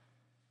 Sure.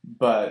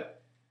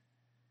 But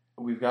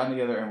we've gotten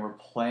together and we're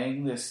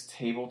playing this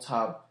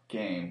tabletop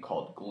game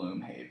called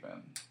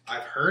Gloomhaven.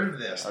 I've heard of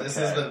this. Okay. This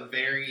is the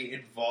very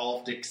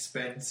involved,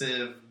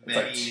 expensive. It's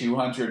like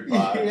 $200.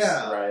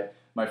 Yeah. Right.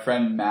 My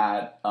friend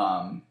Matt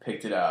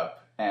picked it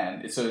up,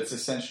 and so it's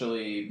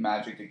essentially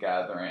Magic the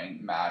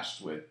Gathering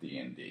mashed with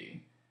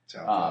D&D.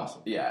 Sounds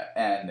awesome. Yeah,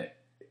 and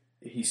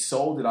he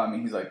sold it on me.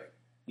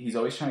 He's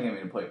always trying to get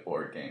me to play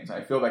board games. And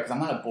I feel bad because I'm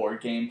not a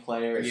board game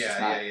player. It's just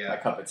not my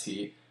cup of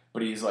tea.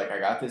 But he's like, I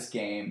got this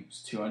game.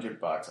 It's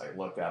 $200. I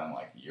looked at him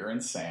like, you're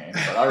insane.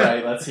 But all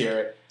right, let's hear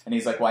it. And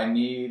he's like, well, I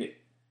need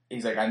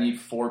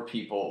 4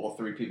 people, well,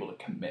 3 people to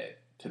commit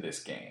to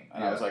this game.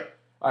 And I was like,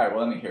 all right,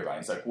 well, let me hear about it.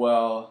 He's like,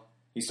 well,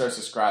 he starts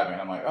describing,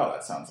 and I'm like, oh,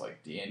 that sounds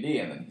like D&D.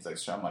 And then he's like,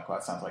 I'm like, well,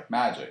 that sounds like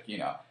Magic, you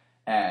know.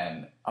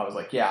 And I was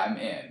like, yeah, I'm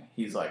in.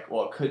 He's like,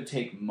 well, it could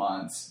take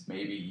months,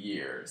 maybe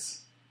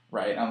years,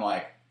 right? And I'm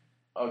like,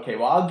 okay,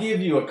 well, I'll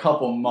give you a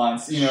couple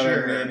months, you know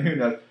what I mean? Who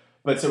knows?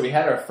 But so we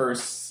had our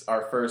first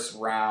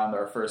round,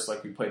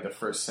 we played the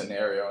first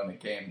scenario in the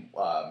game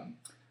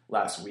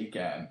last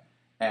weekend.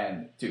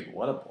 And, dude,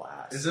 what a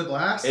blast. Is it a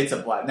blast? It's a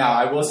blast. Now,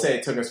 I will say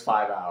it took us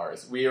 5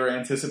 hours. We were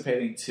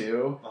anticipating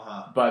 2,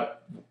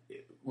 but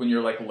when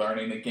you're, like,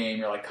 learning the game,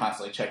 you're, like,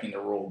 constantly checking the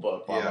rule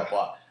book, blah,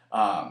 blah,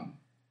 blah.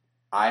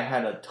 I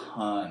had a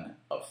ton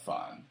of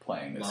fun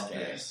playing this game.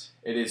 This.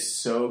 It is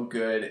so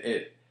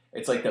good.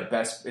 It's like the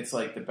best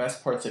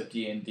parts of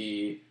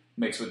D&D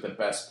mixed with the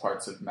best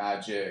parts of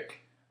Magic.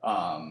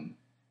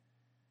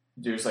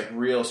 There's, like,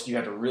 you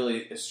have to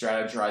really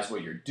strategize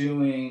what you're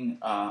doing.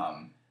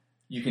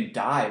 You can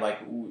die. Like,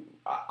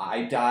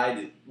 I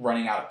died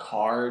running out of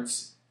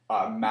cards.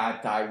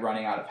 Matt died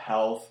running out of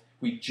health.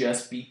 We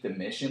just beat the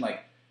mission.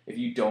 Like, if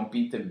you don't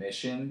beat the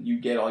mission, you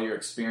get all your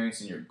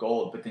experience and your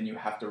gold, but then you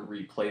have to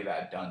replay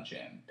that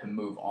dungeon to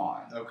move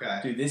on.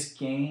 Okay. Dude, this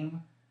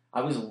game,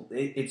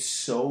 it's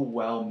so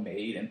well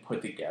made and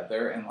put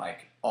together, and,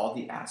 like, all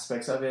the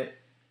aspects of it,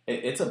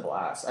 it's a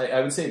blast.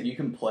 I would say if you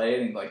can play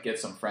it and, like, get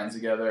some friends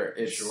together,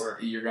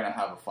 you're gonna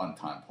have a fun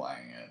time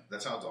playing it.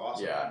 That sounds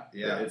awesome.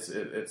 Yeah.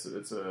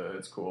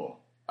 It's cool.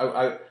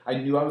 I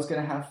knew I was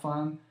gonna have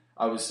fun.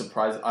 I was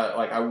surprised.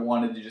 I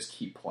wanted to just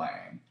keep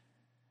playing.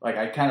 Like,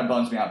 it kind of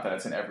bums me out that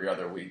it's an every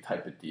other week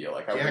type of deal.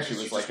 Like, I wish it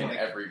was like an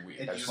every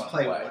week. I just want to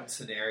play one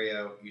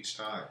scenario each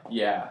time.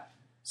 Yeah.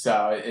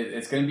 So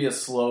it's going to be a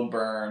slow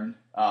burn.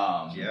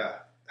 Yeah.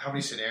 How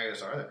many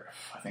scenarios are there?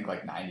 I think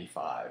like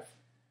 95.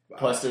 Wow.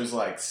 Plus, there's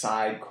like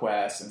side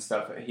quests and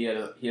stuff. He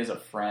has a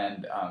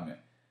friend,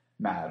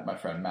 Matt, my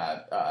friend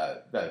Matt,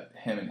 that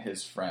him and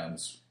his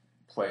friends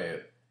play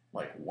it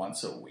like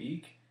once a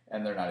week.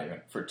 And they're not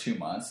even, for 2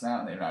 months now,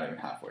 and they're not even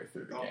halfway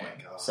through the game.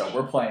 My gosh. So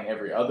we're playing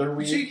every other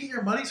week. So you get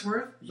your money's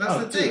worth?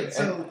 That's the thing. Dude,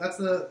 so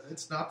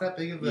it's not that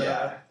big of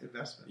an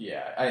investment.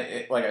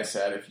 Yeah. Like I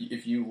said,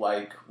 if you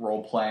like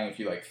role-playing, if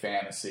you like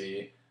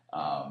fantasy,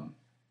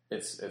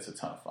 it's a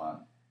ton of fun.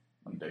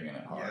 I'm digging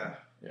it hard.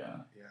 Yeah.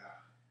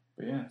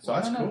 But yeah. So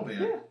that's cool,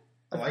 man. Yeah.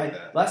 I like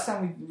that. Last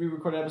time we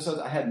recorded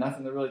episodes, I had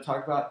nothing to really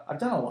talk about. I've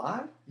done a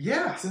lot.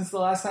 Yeah. Since the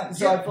last time.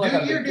 So I feel like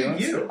I've been doing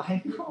you.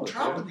 I know.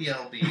 Dropping the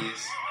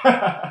LBs.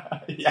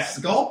 Yeah.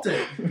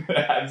 Sculpting.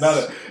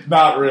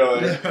 Not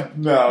really.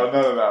 No,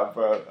 none of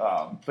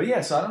that. But yeah,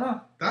 so I don't know.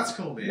 That's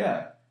cool, man.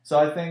 Yeah. So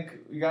I think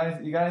you got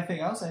anything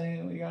else?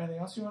 You got anything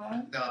else you want to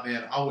add? No,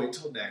 man. I'll wait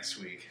till next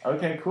week.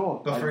 Okay,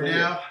 cool. But for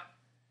now,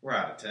 we're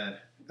out of 10.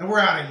 And we're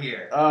out of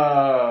here.